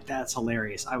I'm like, that's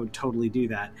hilarious. I would totally do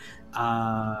that.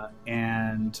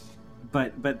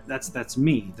 But that's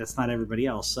me. That's not everybody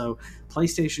else. So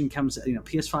PlayStation comes, you know,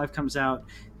 PS5 comes out,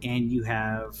 and you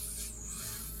have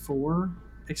 4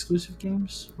 exclusive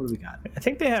games. What do we got? I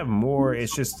think they have more.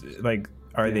 It's just like,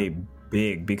 are they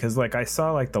big? Because like I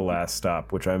saw like The Last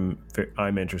Stop, which I'm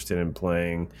interested in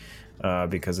playing.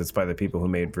 Because it's by the people who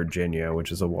made Virginia,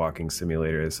 which is a walking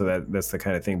simulator. So that's the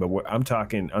kind of thing. But I'm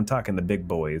talking the big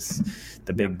boys,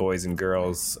 boys and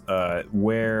girls.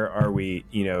 Where are we?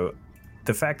 You know,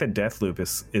 the fact that Deathloop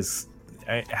is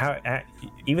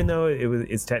even though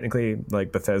it's technically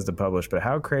like Bethesda published, but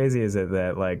how crazy is it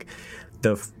that like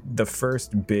the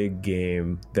first big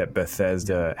game that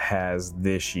Bethesda has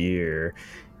this year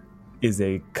is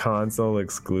a console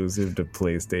exclusive to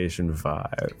PlayStation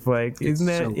 5. Like, isn't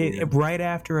that so it, right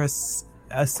after a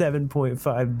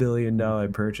 $7.5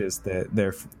 billion purchase, that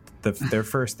their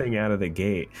first thing out of the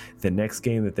gate, the next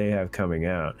game that they have coming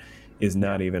out is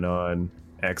not even on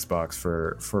Xbox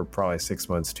for probably 6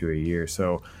 months to a year.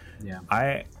 So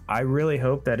I really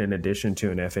hope that in addition to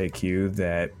an FAQ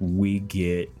that we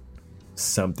get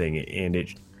something, and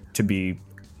it, to be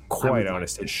quite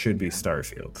honest, it should be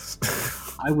Starfield.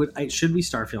 It should be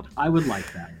Starfield. I would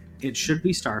like that. It should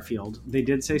be Starfield. They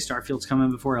did say Starfield's coming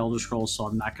before Elder Scrolls, so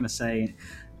I'm not going to say.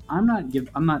 I'm not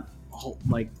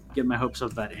like getting my hopes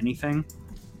up about anything.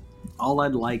 All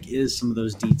I'd like is some of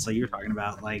those deets like you're talking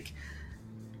about. Like,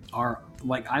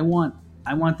 I want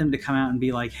them to come out and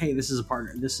be like, hey, this is a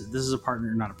partner. This is a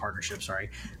partner, not a partnership. Sorry,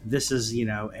 this is, you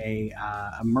know, a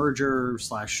merger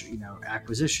 / you know,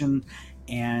 acquisition,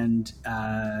 and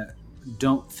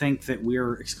don't think that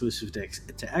we're exclusive to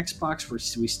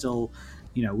Xbox. We still,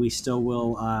 you know, we still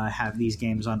will have these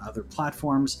games on other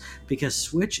platforms, because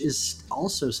Switch is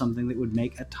also something that would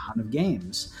make a ton of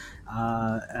games.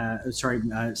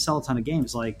 Sell a ton of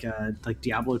games, like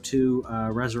Diablo 2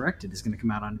 Resurrected is going to come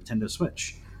out on Nintendo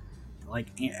Switch. Like,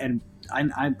 and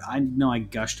I know I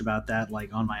gushed about that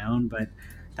like on my own, but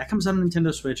that comes out on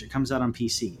Nintendo Switch. It comes out on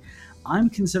PC.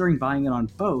 I'm considering buying it on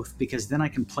both, because then I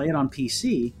can play it on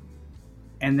PC,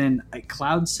 and then I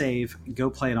cloud save,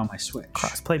 go play it on my Switch.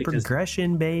 Crossplay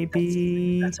progression,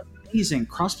 baby. That's amazing.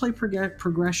 Crossplay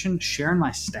progression, sharing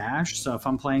my stash. So if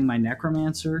I'm playing my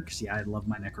Necromancer, because I love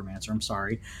my Necromancer, I'm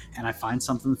sorry, and I find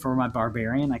something for my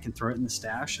Barbarian, I can throw it in the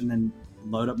stash and then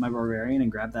load up my Barbarian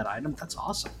and grab that item. That's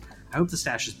awesome. I hope the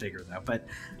stash is bigger though. But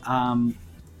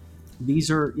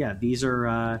these are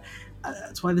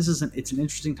that's why it's an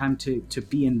interesting time to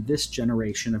be in this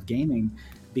generation of gaming,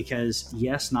 because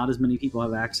yes, not as many people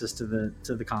have access to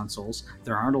the consoles.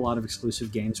 There aren't a lot of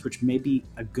exclusive games, which may be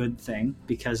a good thing,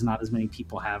 because not as many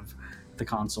people have the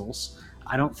consoles.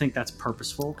 I don't think that's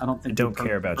purposeful. I don't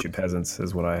care about you peasants,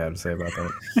 is what I have to say about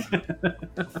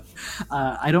that.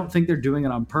 I don't think they're doing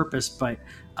it on purpose, but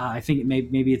I think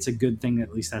maybe it's a good thing that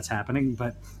at least that's happening.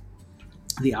 But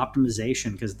the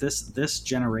optimization, because this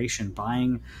generation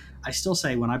buying, I still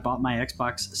say when I bought my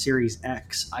Xbox Series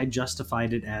X, I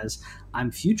justified it as I'm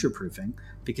future-proofing,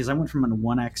 because I went from a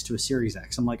 1X to a Series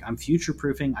X. I'm like, I'm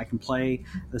future-proofing. I can play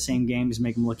the same games,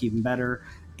 make them look even better,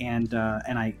 and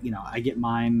I get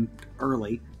mine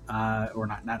early, or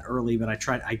not early, but I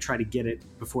try to get it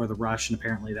before the rush, and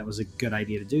apparently that was a good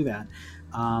idea to do that.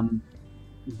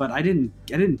 But I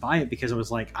didn't buy it because I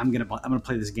was like, I'm gonna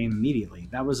play this game immediately.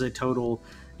 That was a total,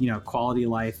 quality of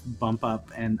life bump up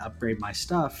and upgrade my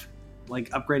stuff, like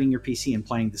upgrading your PC and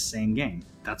playing the same game.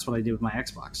 That's what I did with my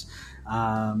Xbox.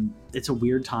 It's a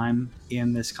weird time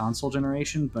in this console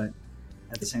generation, but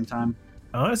at the same time,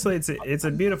 honestly, it's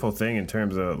a beautiful thing in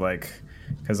terms of like,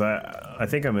 because I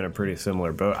think I'm in a pretty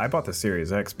similar boat. I bought the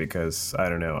Series X because I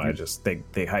don't know, I just they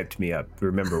hyped me up.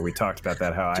 Remember we talked about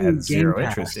that, how I had zero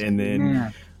interest, and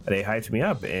then they hyped me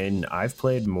up, and I've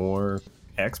played more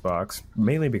Xbox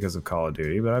mainly because of Call of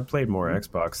Duty, but I've played more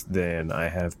Xbox than I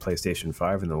have PlayStation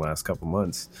 5 in the last couple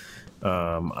months.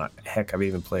 Heck, I've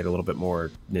even played a little bit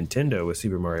more Nintendo with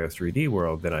Super Mario 3D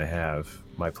World than I have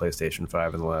my PlayStation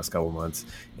 5 in the last couple months.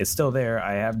 It's still there.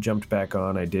 I have jumped back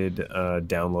on. I did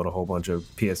download a whole bunch of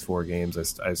PS4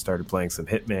 games. I started playing some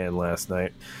Hitman last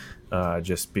night,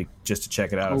 just to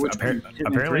check it out.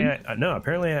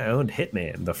 Apparently I owned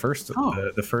Hitman, the first of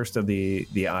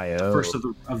the IO, first of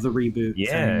the reboot.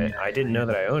 Yeah, thing. I didn't know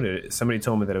that I owned it. Somebody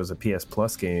told me that it was a PS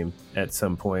Plus game at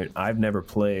some point. I've never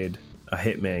played a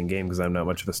Hitman game because I'm not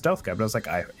much of a stealth guy, but I was like,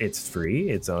 it's free,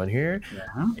 it's on here,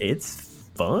 it's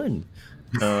fun.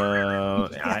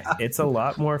 It's a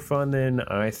lot more fun than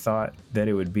I thought that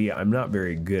it would be. I'm not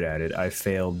very good at it. I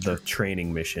failed the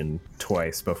training mission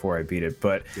twice before I beat it,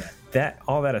 but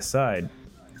all that aside,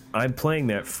 I'm playing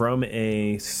that from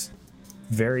a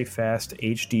very fast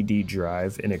HDD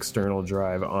drive, an external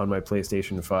drive on my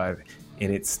PlayStation 5,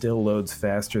 and it still loads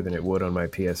faster than it would on my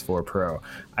PS4 Pro.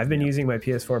 I've been using my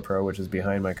PS4 Pro, which is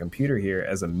behind my computer here,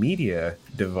 as a media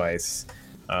device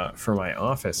for my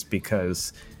office,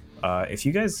 because if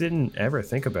you guys didn't ever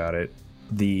think about it,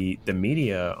 the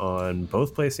media on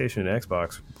both PlayStation and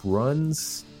Xbox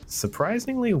runs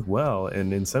surprisingly well,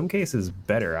 and in some cases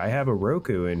better. I have a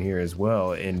Roku in here as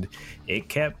well, and it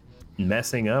kept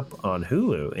messing up on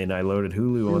Hulu, and I loaded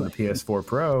Hulu on the PS4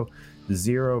 Pro,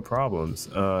 zero problems.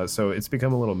 So it's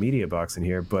become a little media box in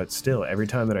here, but still, every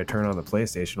time that I turn on the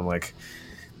PlayStation, I'm like,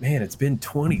 man, it's been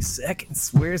 20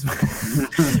 seconds. Where's my...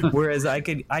 Whereas I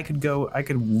could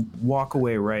walk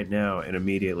away right now and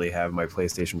immediately have my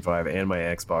PlayStation 5 and my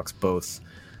Xbox both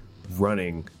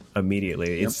running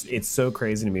immediately. It's so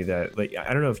crazy to me that, like,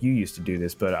 I don't know if you used to do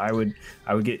this, but I would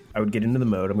get into the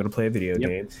mode. I'm going to play a video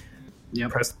game.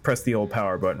 Press the old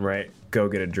power button, right? Go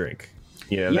get a drink.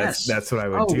 That's what I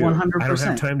would do. 100%. I don't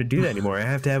have time to do that anymore. I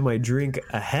have to have my drink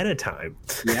ahead of time.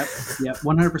 Yep,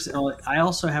 100%. I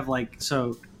also have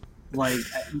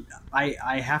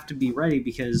I have to be ready,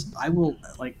 because I will,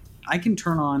 I can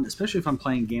turn on, especially if I'm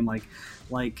playing a game like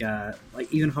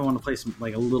even if I want to play some,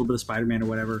 like, a little bit of Spider-Man or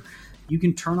whatever, you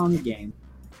can turn on the game,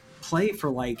 play for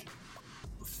like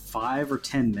 5 or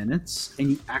 10 minutes, and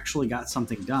you actually got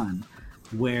something done.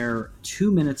 Where 2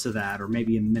 minutes of that, or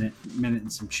maybe a minute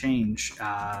and some change,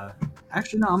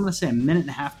 actually no, I'm going to say a minute and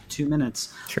a half to 2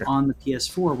 minutes on the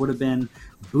PS4 would have been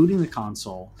booting the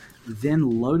console,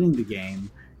 then loading the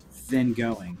game, then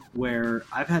going. Where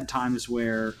I've had times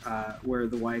where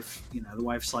the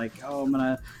wife's like, oh, I'm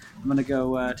gonna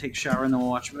go take a shower and then we'll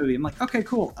watch a movie. I'm like, okay,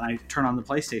 cool. And I turn on the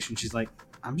PlayStation. She's like,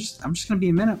 I'm just gonna be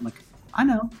a minute. I'm like, I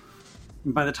know.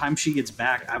 And by the time she gets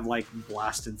back, I've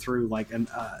blasted through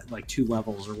 2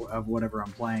 levels of whatever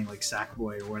I'm playing, like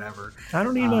Sackboy or whatever. I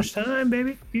don't need much time,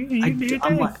 baby. I'm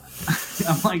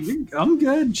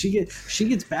good. She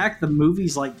gets back, the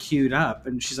movie's queued up,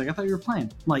 and she's like, I thought you were playing.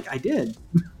 I'm like, I did.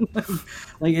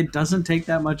 It doesn't take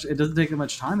that much. It doesn't take that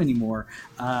much time anymore.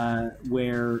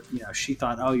 Where she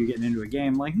thought, oh, you're getting into a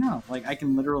game. Like, no, I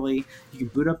can literally, you can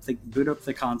boot up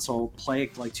the console, play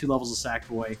 2 levels of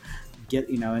Sackboy, get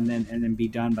and then be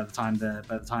done by the time the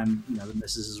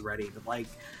missus is ready. But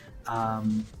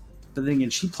but then again,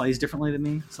 she plays differently than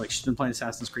me. It's she's been playing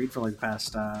Assassin's Creed for the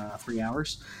past 3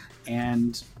 hours,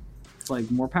 and it's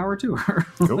more power to her.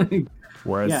 Cool.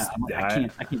 Whereas I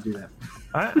can't do that.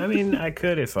 I mean, I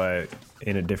could if I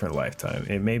in a different lifetime.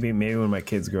 And maybe when my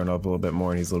kid's grown up a little bit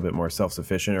more and he's a little bit more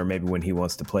self-sufficient, or maybe when he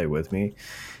wants to play with me,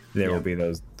 there will be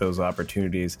those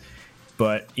opportunities.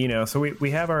 But, so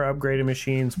we have our upgraded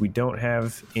machines. We don't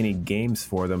have any games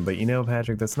for them. But,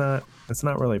 Patrick, that's not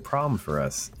really a problem for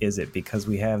us, is it? Because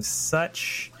we have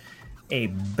such a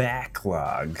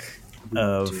backlog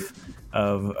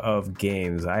of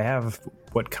games. I have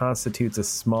what constitutes a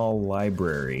small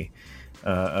library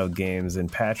of games,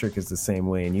 and Patrick is the same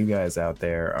way, and you guys out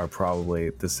there are probably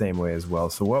the same way as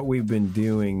well. So what we've been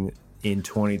doing in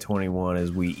 2021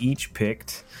 is we each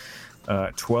picked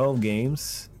 12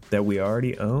 games that we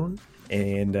already own,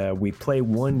 and we play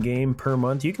one game per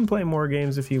month. You can play more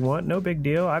games if you want, no big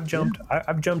deal. I've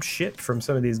jumped ship from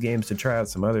some of these games to try out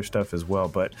some other stuff as well,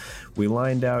 but we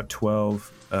lined out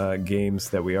 12 games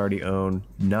that we already own,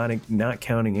 not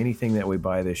counting anything that we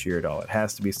buy this year at all. It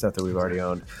has to be stuff that we've already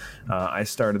owned. I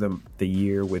started the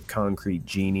year with Concrete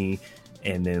Genie,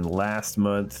 and then last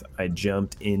month I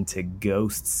jumped into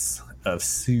Ghosts of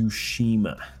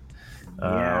Tsushima,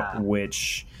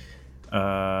 which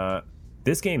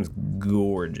this game's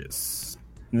gorgeous.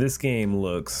 This game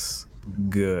looks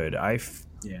good.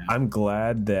 I'm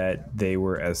glad that they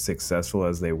were as successful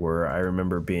as they were. I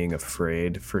remember being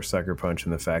afraid for Sucker Punch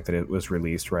and the fact that it was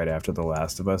released right after The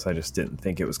Last of Us. I just didn't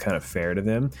think it was kind of fair to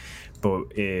them.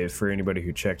 But for anybody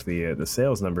who checked the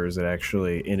sales numbers, it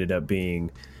actually ended up being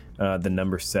the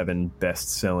number 7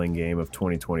 best-selling game of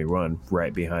 2021,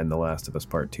 right behind The Last of Us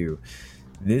Part 2.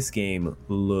 This game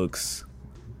looks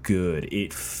good.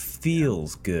 It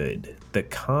feels good. The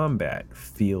combat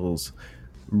feels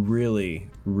really,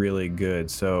 really good.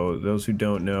 So those who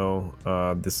don't know,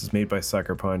 this is made by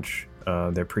Sucker Punch.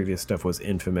 Their previous stuff was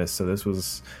Infamous. So this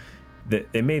was...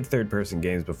 They made third-person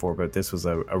games before, but this was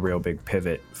a real big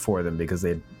pivot for them because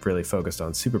they really focused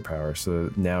on superpower.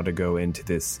 So now to go into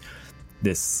this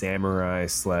samurai /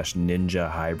 ninja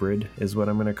hybrid is what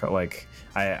I'm gonna call. Like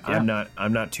I'm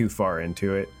not too far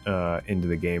into it, into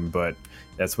the game, but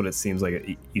that's what it seems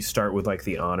like. You start with like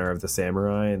the honor of the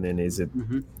samurai, and then is it?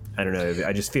 I don't know.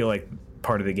 I just feel like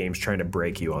part of the game's trying to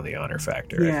break you on the honor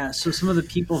factor. Yeah. So some of the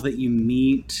people that you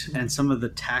meet and some of the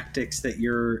tactics that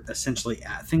you're essentially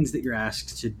things that you're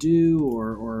asked to do,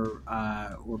 or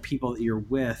people that you're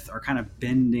with are kind of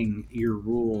bending your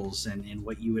rules and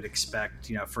what you would expect.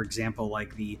 You know, for example,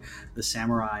 like the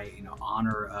samurai,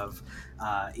 honor of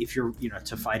if you're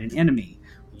to fight an enemy,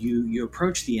 you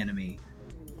approach the enemy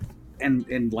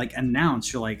and like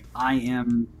announce you're like, I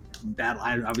am battle.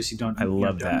 I obviously don't. I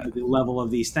love that the level of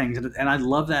these things, and I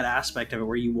love that aspect of it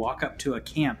where you walk up to a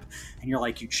camp and you're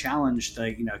like, you challenge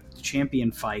the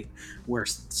champion fight where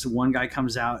one guy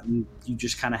comes out and you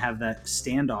just kind of have that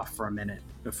standoff for a minute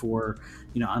before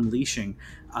unleashing.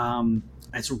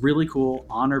 It's really cool,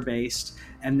 honor based,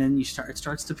 and then it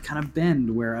starts to kind of bend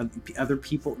where other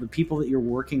people, the people that you're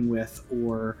working with,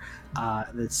 or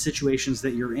the situations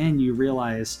that you're in, you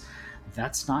realize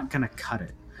that's not going to cut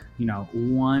it.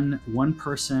 One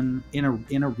person in a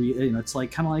it's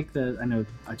like kind of like I know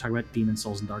I talk about Demon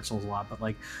Souls and Dark Souls a lot, but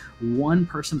like one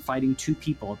person fighting 2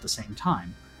 people at the same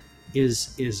time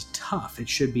is tough. It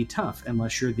should be tough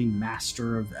unless you're the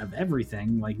master of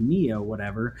everything, like Neo,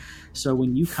 whatever. So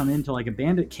when you come into like a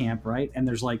bandit camp, right, and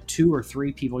there's like 2 or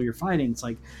 3 people you're fighting, it's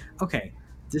like, okay,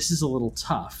 this is a little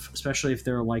tough, especially if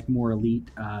they're like more elite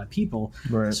people.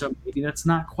 Right. So maybe that's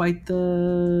not quite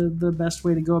the best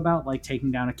way to go about like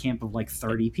taking down a camp of like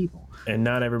 30 people. And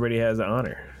not everybody has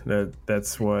honor.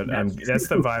 That's what that's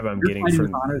the vibe I'm getting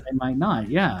from honor. They might not.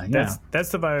 Yeah. That's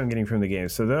the vibe I'm getting from the game.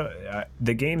 So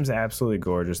the game's absolutely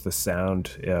gorgeous. The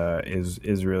sound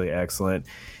is really excellent.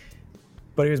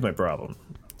 But here's my problem.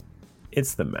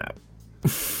 It's the map.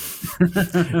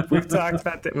 We've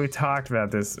talked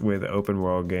about this with open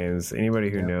world games. Anybody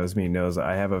who knows me knows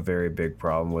I have a very big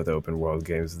problem with open world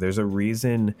games. There's a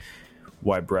reason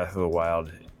why Breath of the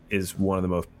Wild is one of the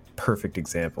most perfect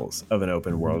examples of an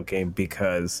open world game,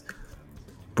 because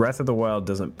Breath of the Wild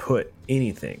doesn't put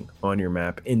anything on your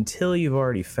map until you've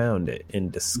already found it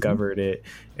and discovered it,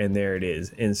 and there it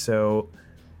is. And so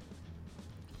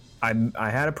I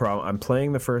had a problem. I'm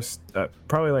playing the first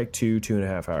probably like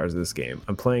 2.5 hours of this game.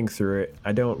 I'm playing through it.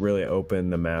 I don't really open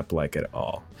the map like at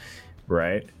all,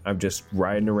 right? I'm just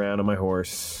riding around on my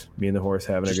horse, me and the horse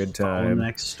having just a good time. The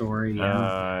next story,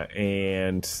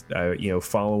 and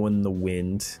following the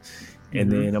wind.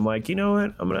 And then I'm like, you know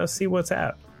what? I'm gonna see what's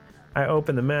up. I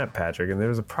open the map, Patrick, and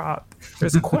there's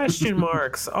question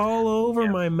marks all over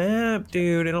my map,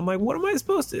 dude. And I'm like, what am I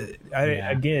supposed to?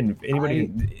 Again,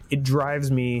 it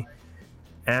drives me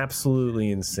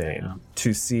absolutely insane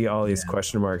to see all these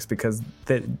question marks, because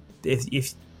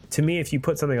if to me, if you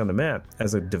put something on the map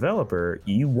as a developer,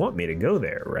 you want me to go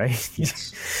there, right?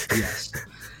 Yes.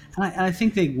 And I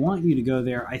think they want you to go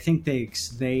there. I think they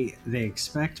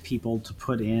expect people to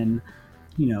put in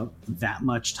that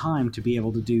much time to be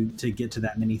able to get to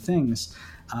that many things.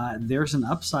 There's an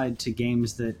upside to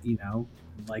games that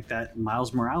like that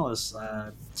Miles Morales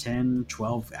 10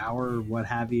 12 hour what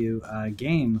have you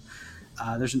game.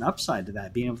 There's an upside to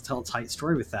that, being able to tell a tight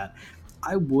story with that.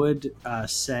 I would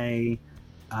say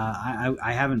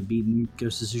I haven't beaten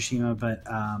Ghost of Tsushima, but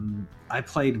I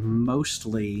played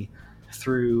mostly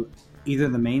through either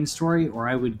the main story, or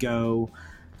I would go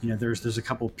there's a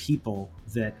couple people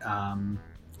that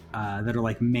that are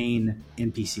like main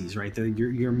NPCs, right?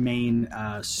 Your main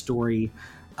story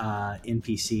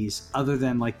NPCs, other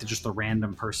than like just the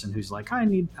random person who's like,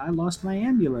 I lost my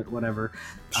amulet, whatever.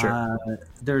 Sure.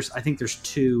 I think there's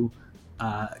two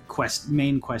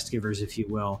main quest givers, if you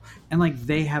will, and like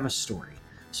they have a story.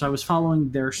 So I was following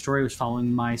their story, I was following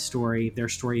my story. Their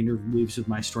story interweaves with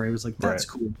my story. I was like, that's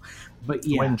right. cool. But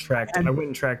yeah, I went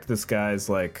and tracked this guy's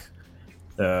like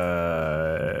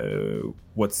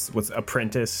what's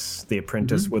apprentice, the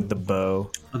apprentice with the bow.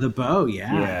 Oh, the bow,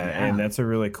 yeah, and that's a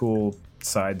really cool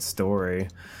side story.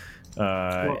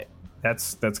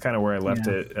 That's kind of where I left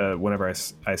it whenever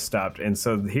I stopped. And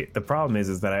so the problem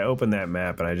is that I opened that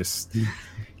map and I just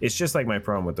it's just like my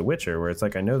problem with The Witcher, where it's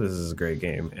like, I know this is a great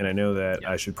game and I know that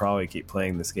I should probably keep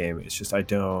playing this game. It's just I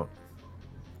just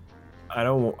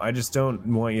don't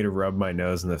want you to rub my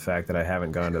nose in the fact that I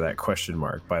haven't gone to that question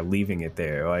mark by leaving it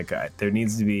there. Like there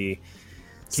needs to be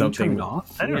something. Can you turn it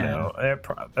off? I don't know.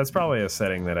 That's probably a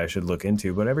setting that I should look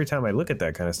into. But every time I look at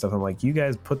that kind of stuff, I'm like, you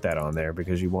guys put that on there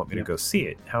because you want me to go see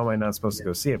it. How am I not supposed to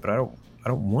go see it? But I don't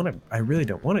want to. I really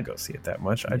don't want to go see it that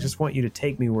much. I just want you to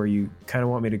take me where you kind of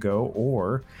want me to go,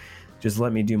 or just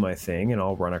let me do my thing and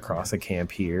I'll run across a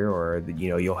camp here, or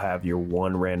you'll have your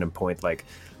one random point. Like,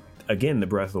 again, the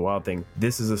Breath of the Wild thing,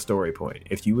 this is a story point.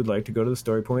 If you would like to go to the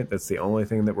story point, that's the only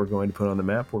thing that we're going to put on the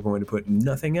map. We're going to put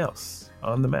nothing else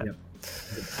on the map.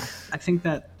 I think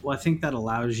that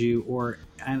allows you,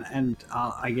 and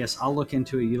I guess I'll look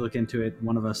into it, you look into it,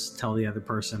 one of us tell the other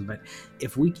person. But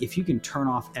if you can turn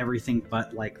off everything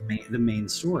but like the main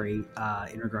story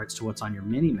in regards to what's on your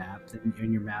mini map,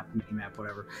 mini map,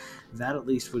 whatever, that at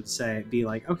least would be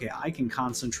like, okay, I can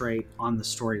concentrate on the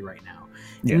story right now.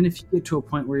 Yeah. And then if you get to a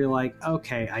point where you're like,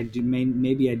 okay,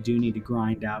 maybe I do need to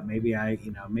grind out, maybe I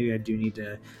do need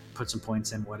to put some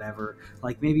points in, whatever,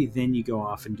 like maybe then you go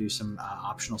off and do some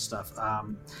optional stuff. I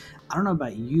don't know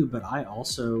about you, but I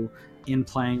also, in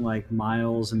playing like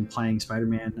Miles and playing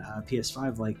Spider-Man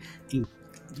PS5, like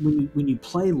when you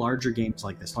play larger games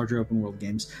like this, larger open world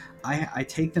games, I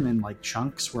take them in like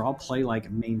chunks where I'll play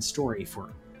like main story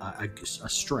for a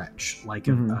stretch, like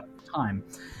a time.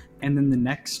 And then the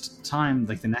next time,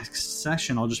 like the next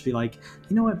session, I'll just be like,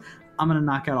 you know what? I'm going to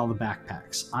knock out all the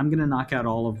backpacks. I'm going to knock out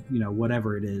all of,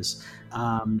 whatever it is.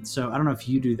 So I don't know if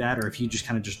you do that or if you just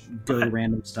kind of just go to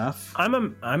random stuff.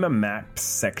 I'm a map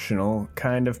sectional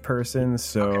kind of person.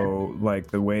 So like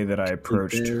the way that I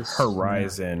approached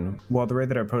Horizon, the way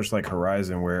that I approached like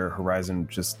Horizon, where Horizon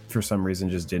just for some reason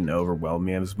just didn't overwhelm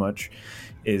me as much,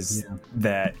 is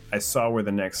that I saw where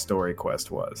the next story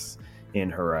quest was in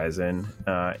Horizon,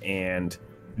 and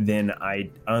then I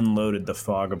unloaded the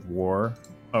Fog of War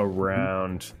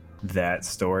around that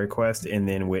story quest and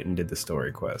then went and did the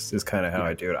story quest is kind of how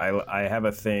I do it. I have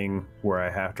a thing where I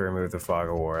have to remove the Fog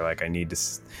of War. Like I need to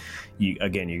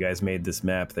you guys made this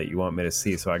map that you want me to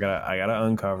see, so I gotta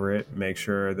uncover it, make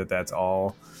sure that that's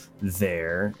all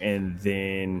there, and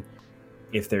then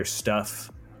if there's stuff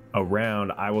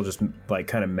around, I will just like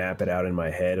kind of map it out in my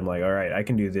head. I'm like, all right, I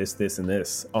can do this, this, and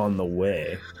this on the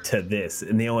way to this.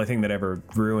 And the only thing that ever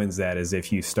ruins that is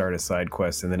if you start a side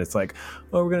quest and then it's like,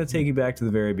 oh, we're going to take you back to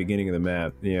the very beginning of the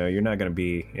map. You're not going to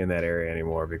be in that area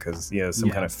anymore because some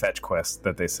kind of fetch quest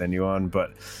that they send you on.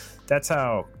 But that's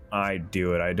how I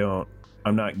do it.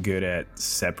 I'm not good at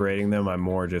separating them. I'm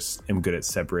more just am good at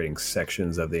separating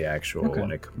sections of the actual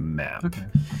like map. Okay.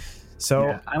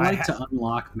 So I like to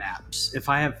unlock maps. If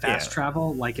I have fast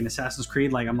travel, like in Assassin's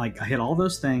Creed, like I'm like I hit all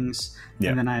those things,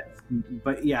 and then I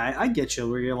get you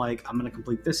where you're like I'm going to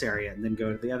complete this area and then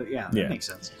go to the other. Yeah, that makes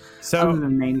sense. So other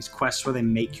than main quests where they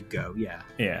make you go,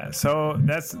 yeah. So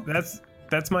that's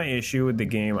my issue with the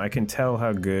game. I can tell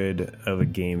how good of a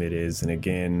game it is, and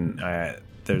again,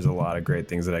 there's a lot of great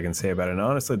things that I can say about it. And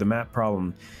honestly, the map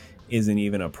problem isn't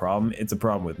even a problem. It's a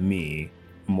problem with me.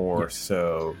 More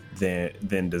so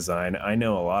than design. I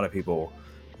know a lot of people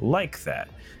like that.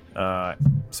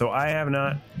 So I have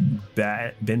not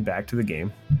been back to the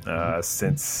game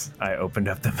since I opened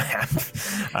up the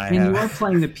map. You are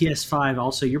playing the PS5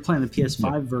 also. You're playing the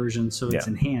PS5 version, so it's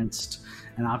enhanced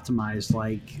and optimized,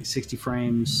 like 60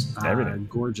 frames,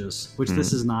 gorgeous, which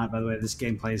this is not, by the way. This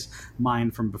game plays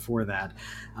mine from before that.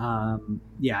 I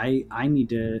need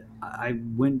to, I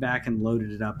went back and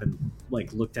loaded it up and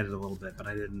like looked at it a little bit, but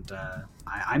I didn't,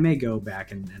 I may go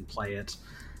back and play it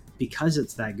because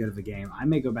it's that good of a game. I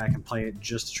may go back and play it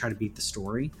just to try to beat the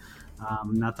story.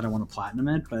 Not that I want to platinum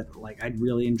it, but like I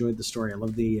really enjoyed the story. I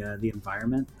love the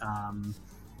environment.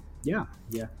 Yeah.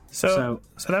 So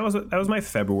that was my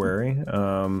February.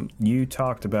 You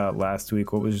talked about last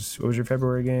week. What was your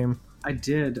February game? I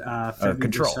did.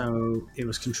 Control. So it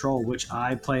was Control, which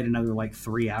I played another like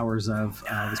 3 hours of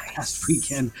this past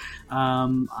weekend.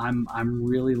 I'm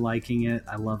really liking it.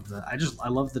 I love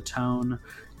the tone.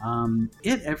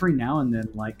 It every now and then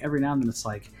it's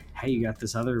like, hey, you got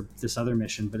this other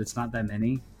mission, but it's not that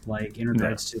many. Like in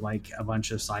regards to like a bunch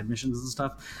of side missions and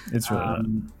stuff. It's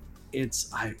really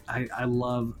I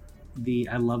love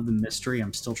the mystery.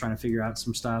 I'm still trying to figure out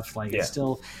some stuff. Like it's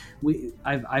still,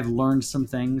 I've learned some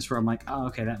things where I'm like, oh,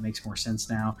 okay, that makes more sense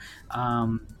now.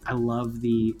 I love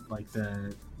the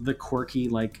quirky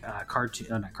cartoon,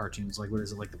 not cartoons, like what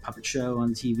is it, like the puppet show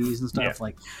on TVs and stuff.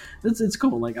 Like it's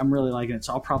cool. Like I'm really liking it,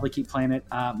 so I'll probably keep playing it.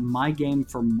 My game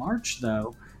for March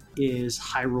though is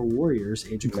Hyrule Warriors: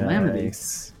 Age of Calamity,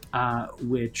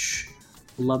 which.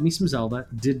 Love me some Zelda.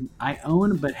 I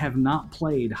own but have not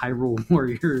played Hyrule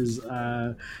Warriors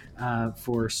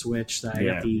for Switch. I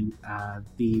got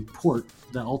the port,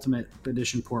 the Ultimate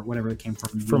Edition port, whatever it came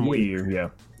from Wii U. Yeah.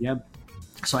 Yep.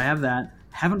 So I have that.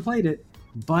 Haven't played it,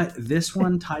 but this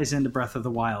one ties into Breath of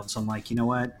the Wild. So I'm like, you know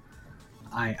what?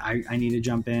 I need to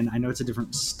jump in. I know it's a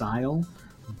different style,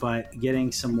 but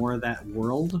getting some more of that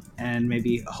world and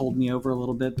maybe hold me over a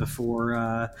little bit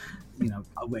before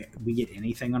we get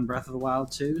anything on Breath of the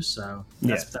Wild too. So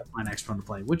that's my next one to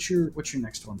play. What's your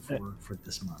next one for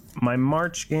this month? My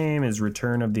March game is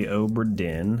Return of the Obra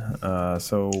Dinn.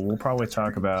 So we'll probably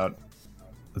talk about.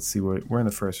 Let's see, we're in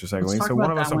the first or second week. So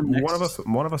one of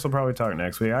us will probably talk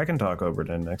next week. I can talk Obra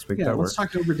Dinn next week. Yeah, let's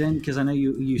talk Obra Dinn because I know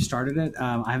you started it.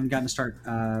 I haven't gotten to start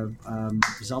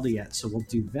Zelda yet, so we'll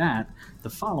do that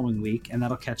the following week, and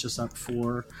that'll catch us up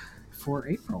for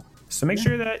April. So make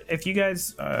sure that if you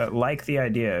guys like the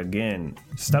idea, again,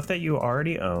 stuff that you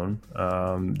already own,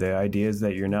 the idea is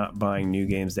that you're not buying new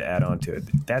games to add on to it.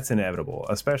 That's inevitable,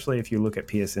 especially if you look at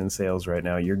PSN sales right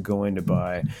now. You're going to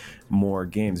buy more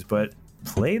games, but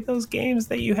play those games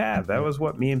that you have. That was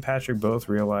what me and Patrick both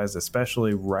realized,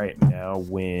 especially right now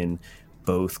when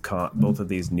both of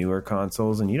these newer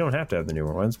consoles, and you don't have to have the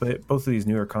newer ones, but both of these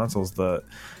newer consoles, the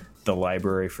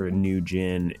library for new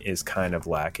gen is kind of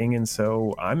lacking, and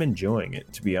so I'm enjoying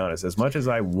it, to be honest. As much as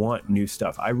I want new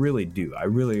stuff, I really do.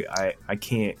 I'm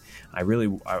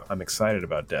excited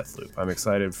about Deathloop. I'm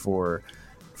excited for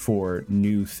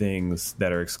new things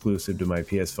that are exclusive to my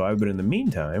PS5, but in the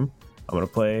meantime, I'm going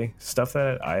to play stuff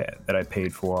that I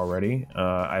paid for already.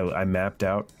 I mapped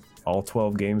out all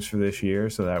 12 games for this year,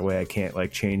 so that way I can't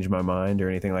like change my mind or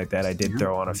anything like that. I did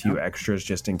throw on a few extras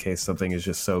just in case something is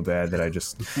just so bad that I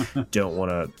just don't want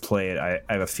to play it. I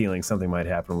have a feeling something might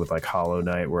happen with like Hollow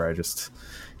Knight where I just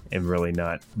am really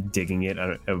not digging it.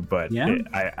 I bought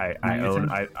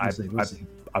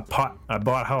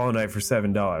Hollow Knight for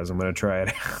 $7. I'm going to try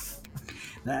it out.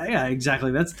 Yeah,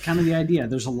 exactly. That's kind of the idea.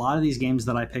 There's a lot of these games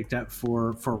that I picked up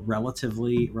for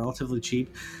relatively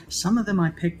cheap. Some of them I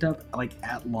picked up like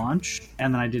at launch,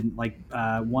 and then I didn't. Like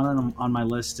one of them on my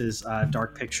list is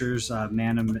Dark Pictures,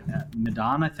 Man of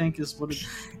Medan, I think is what it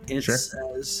is.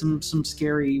 It's some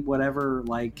scary whatever.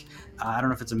 Like I don't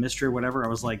know if it's a mystery or whatever. I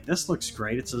was like, this looks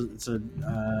great. It's a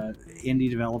indie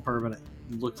developer, but it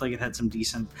looked like it had some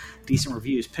decent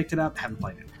reviews. Picked it up, haven't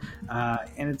played it.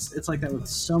 And it's like that with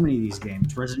so many of these games.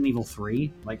 Resident Evil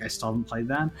 3, like I still haven't played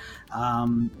that. A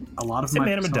lot of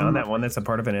Man of Medan, that one that's a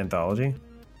part of an anthology.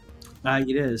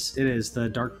 It is the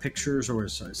Dark Pictures or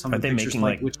some. Are they pictures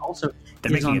making which also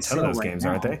they're making a ton of those games,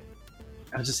 aren't they?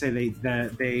 I was just say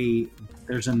they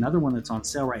there's another one that's on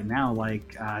sale right now.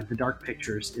 Like the Dark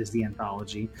Pictures is the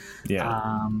anthology.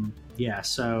 Yeah.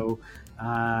 So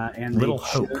and Little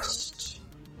Hope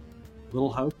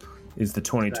is the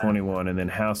 2021, and then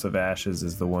House of Ashes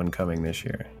is the one coming this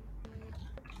year.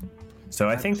 So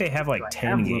I think they have like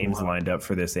 10 games lined up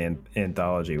for this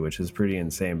anthology, which is pretty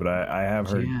insane. But I have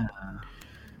heard,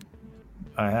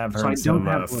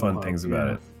 some fun things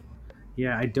about it.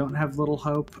 Yeah, I don't have Little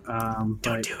Hope. Don't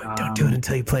do it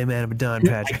until you play Man of Medan,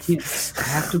 Patrick. I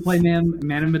have to play Man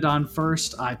of Medan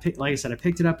first. Like I said, I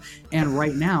picked it up, and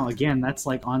right now, again, that's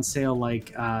like on sale.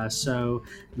 Like so,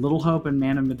 Little Hope and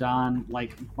Man of Medan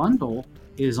like bundle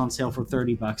is on sale for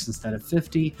 $30 instead of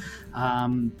 $50.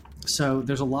 So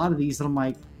there's a lot of these that I'm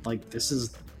like this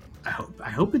is. I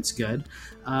hope it's good.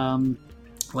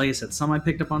 Like I said, some I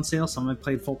picked up on sale, some I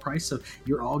played full price. So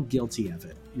you're all guilty of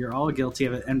it.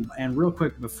 And real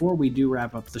quick, before we do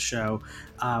wrap up the show,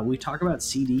 we talk about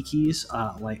CD keys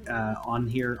on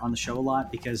here on the show a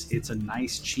lot because it's a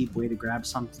nice, cheap way to grab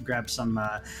some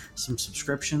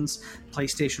subscriptions.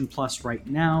 PlayStation Plus right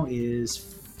now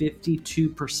is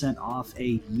 52% off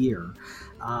a year.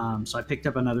 So I picked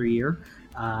up another year.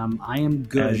 I am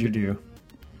good. As you do.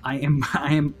 I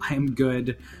am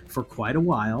good for quite a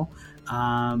while.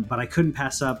 But I couldn't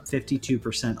pass up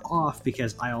 52% off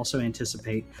because I also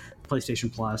anticipate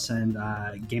PlayStation Plus and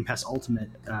Game Pass Ultimate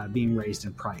being raised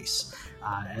in price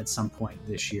at some point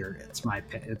this year. I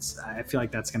feel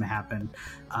like that's going to happen.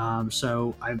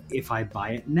 If I buy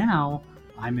it now,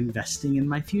 I'm investing in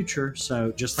my future.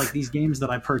 So just like these games that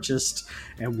I purchased,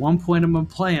 at one point I'm going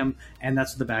to play them, and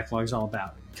that's what the backlog's all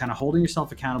about. Kind of holding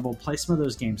yourself accountable, play some of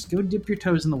those games, go dip your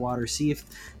toes in the water, see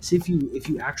if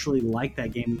you actually like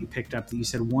that game that you picked up, that you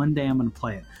said one day I'm going to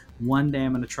play it, one day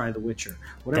I'm going to try The Witcher.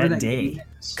 Whatever that day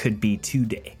could be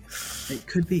today. It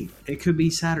could be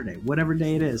Saturday, whatever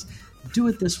day it is. Do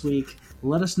it this week.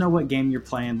 Let us know what game you're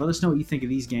playing. Let us know what you think of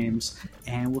these games,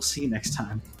 and we'll see you next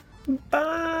time.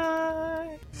 Bye.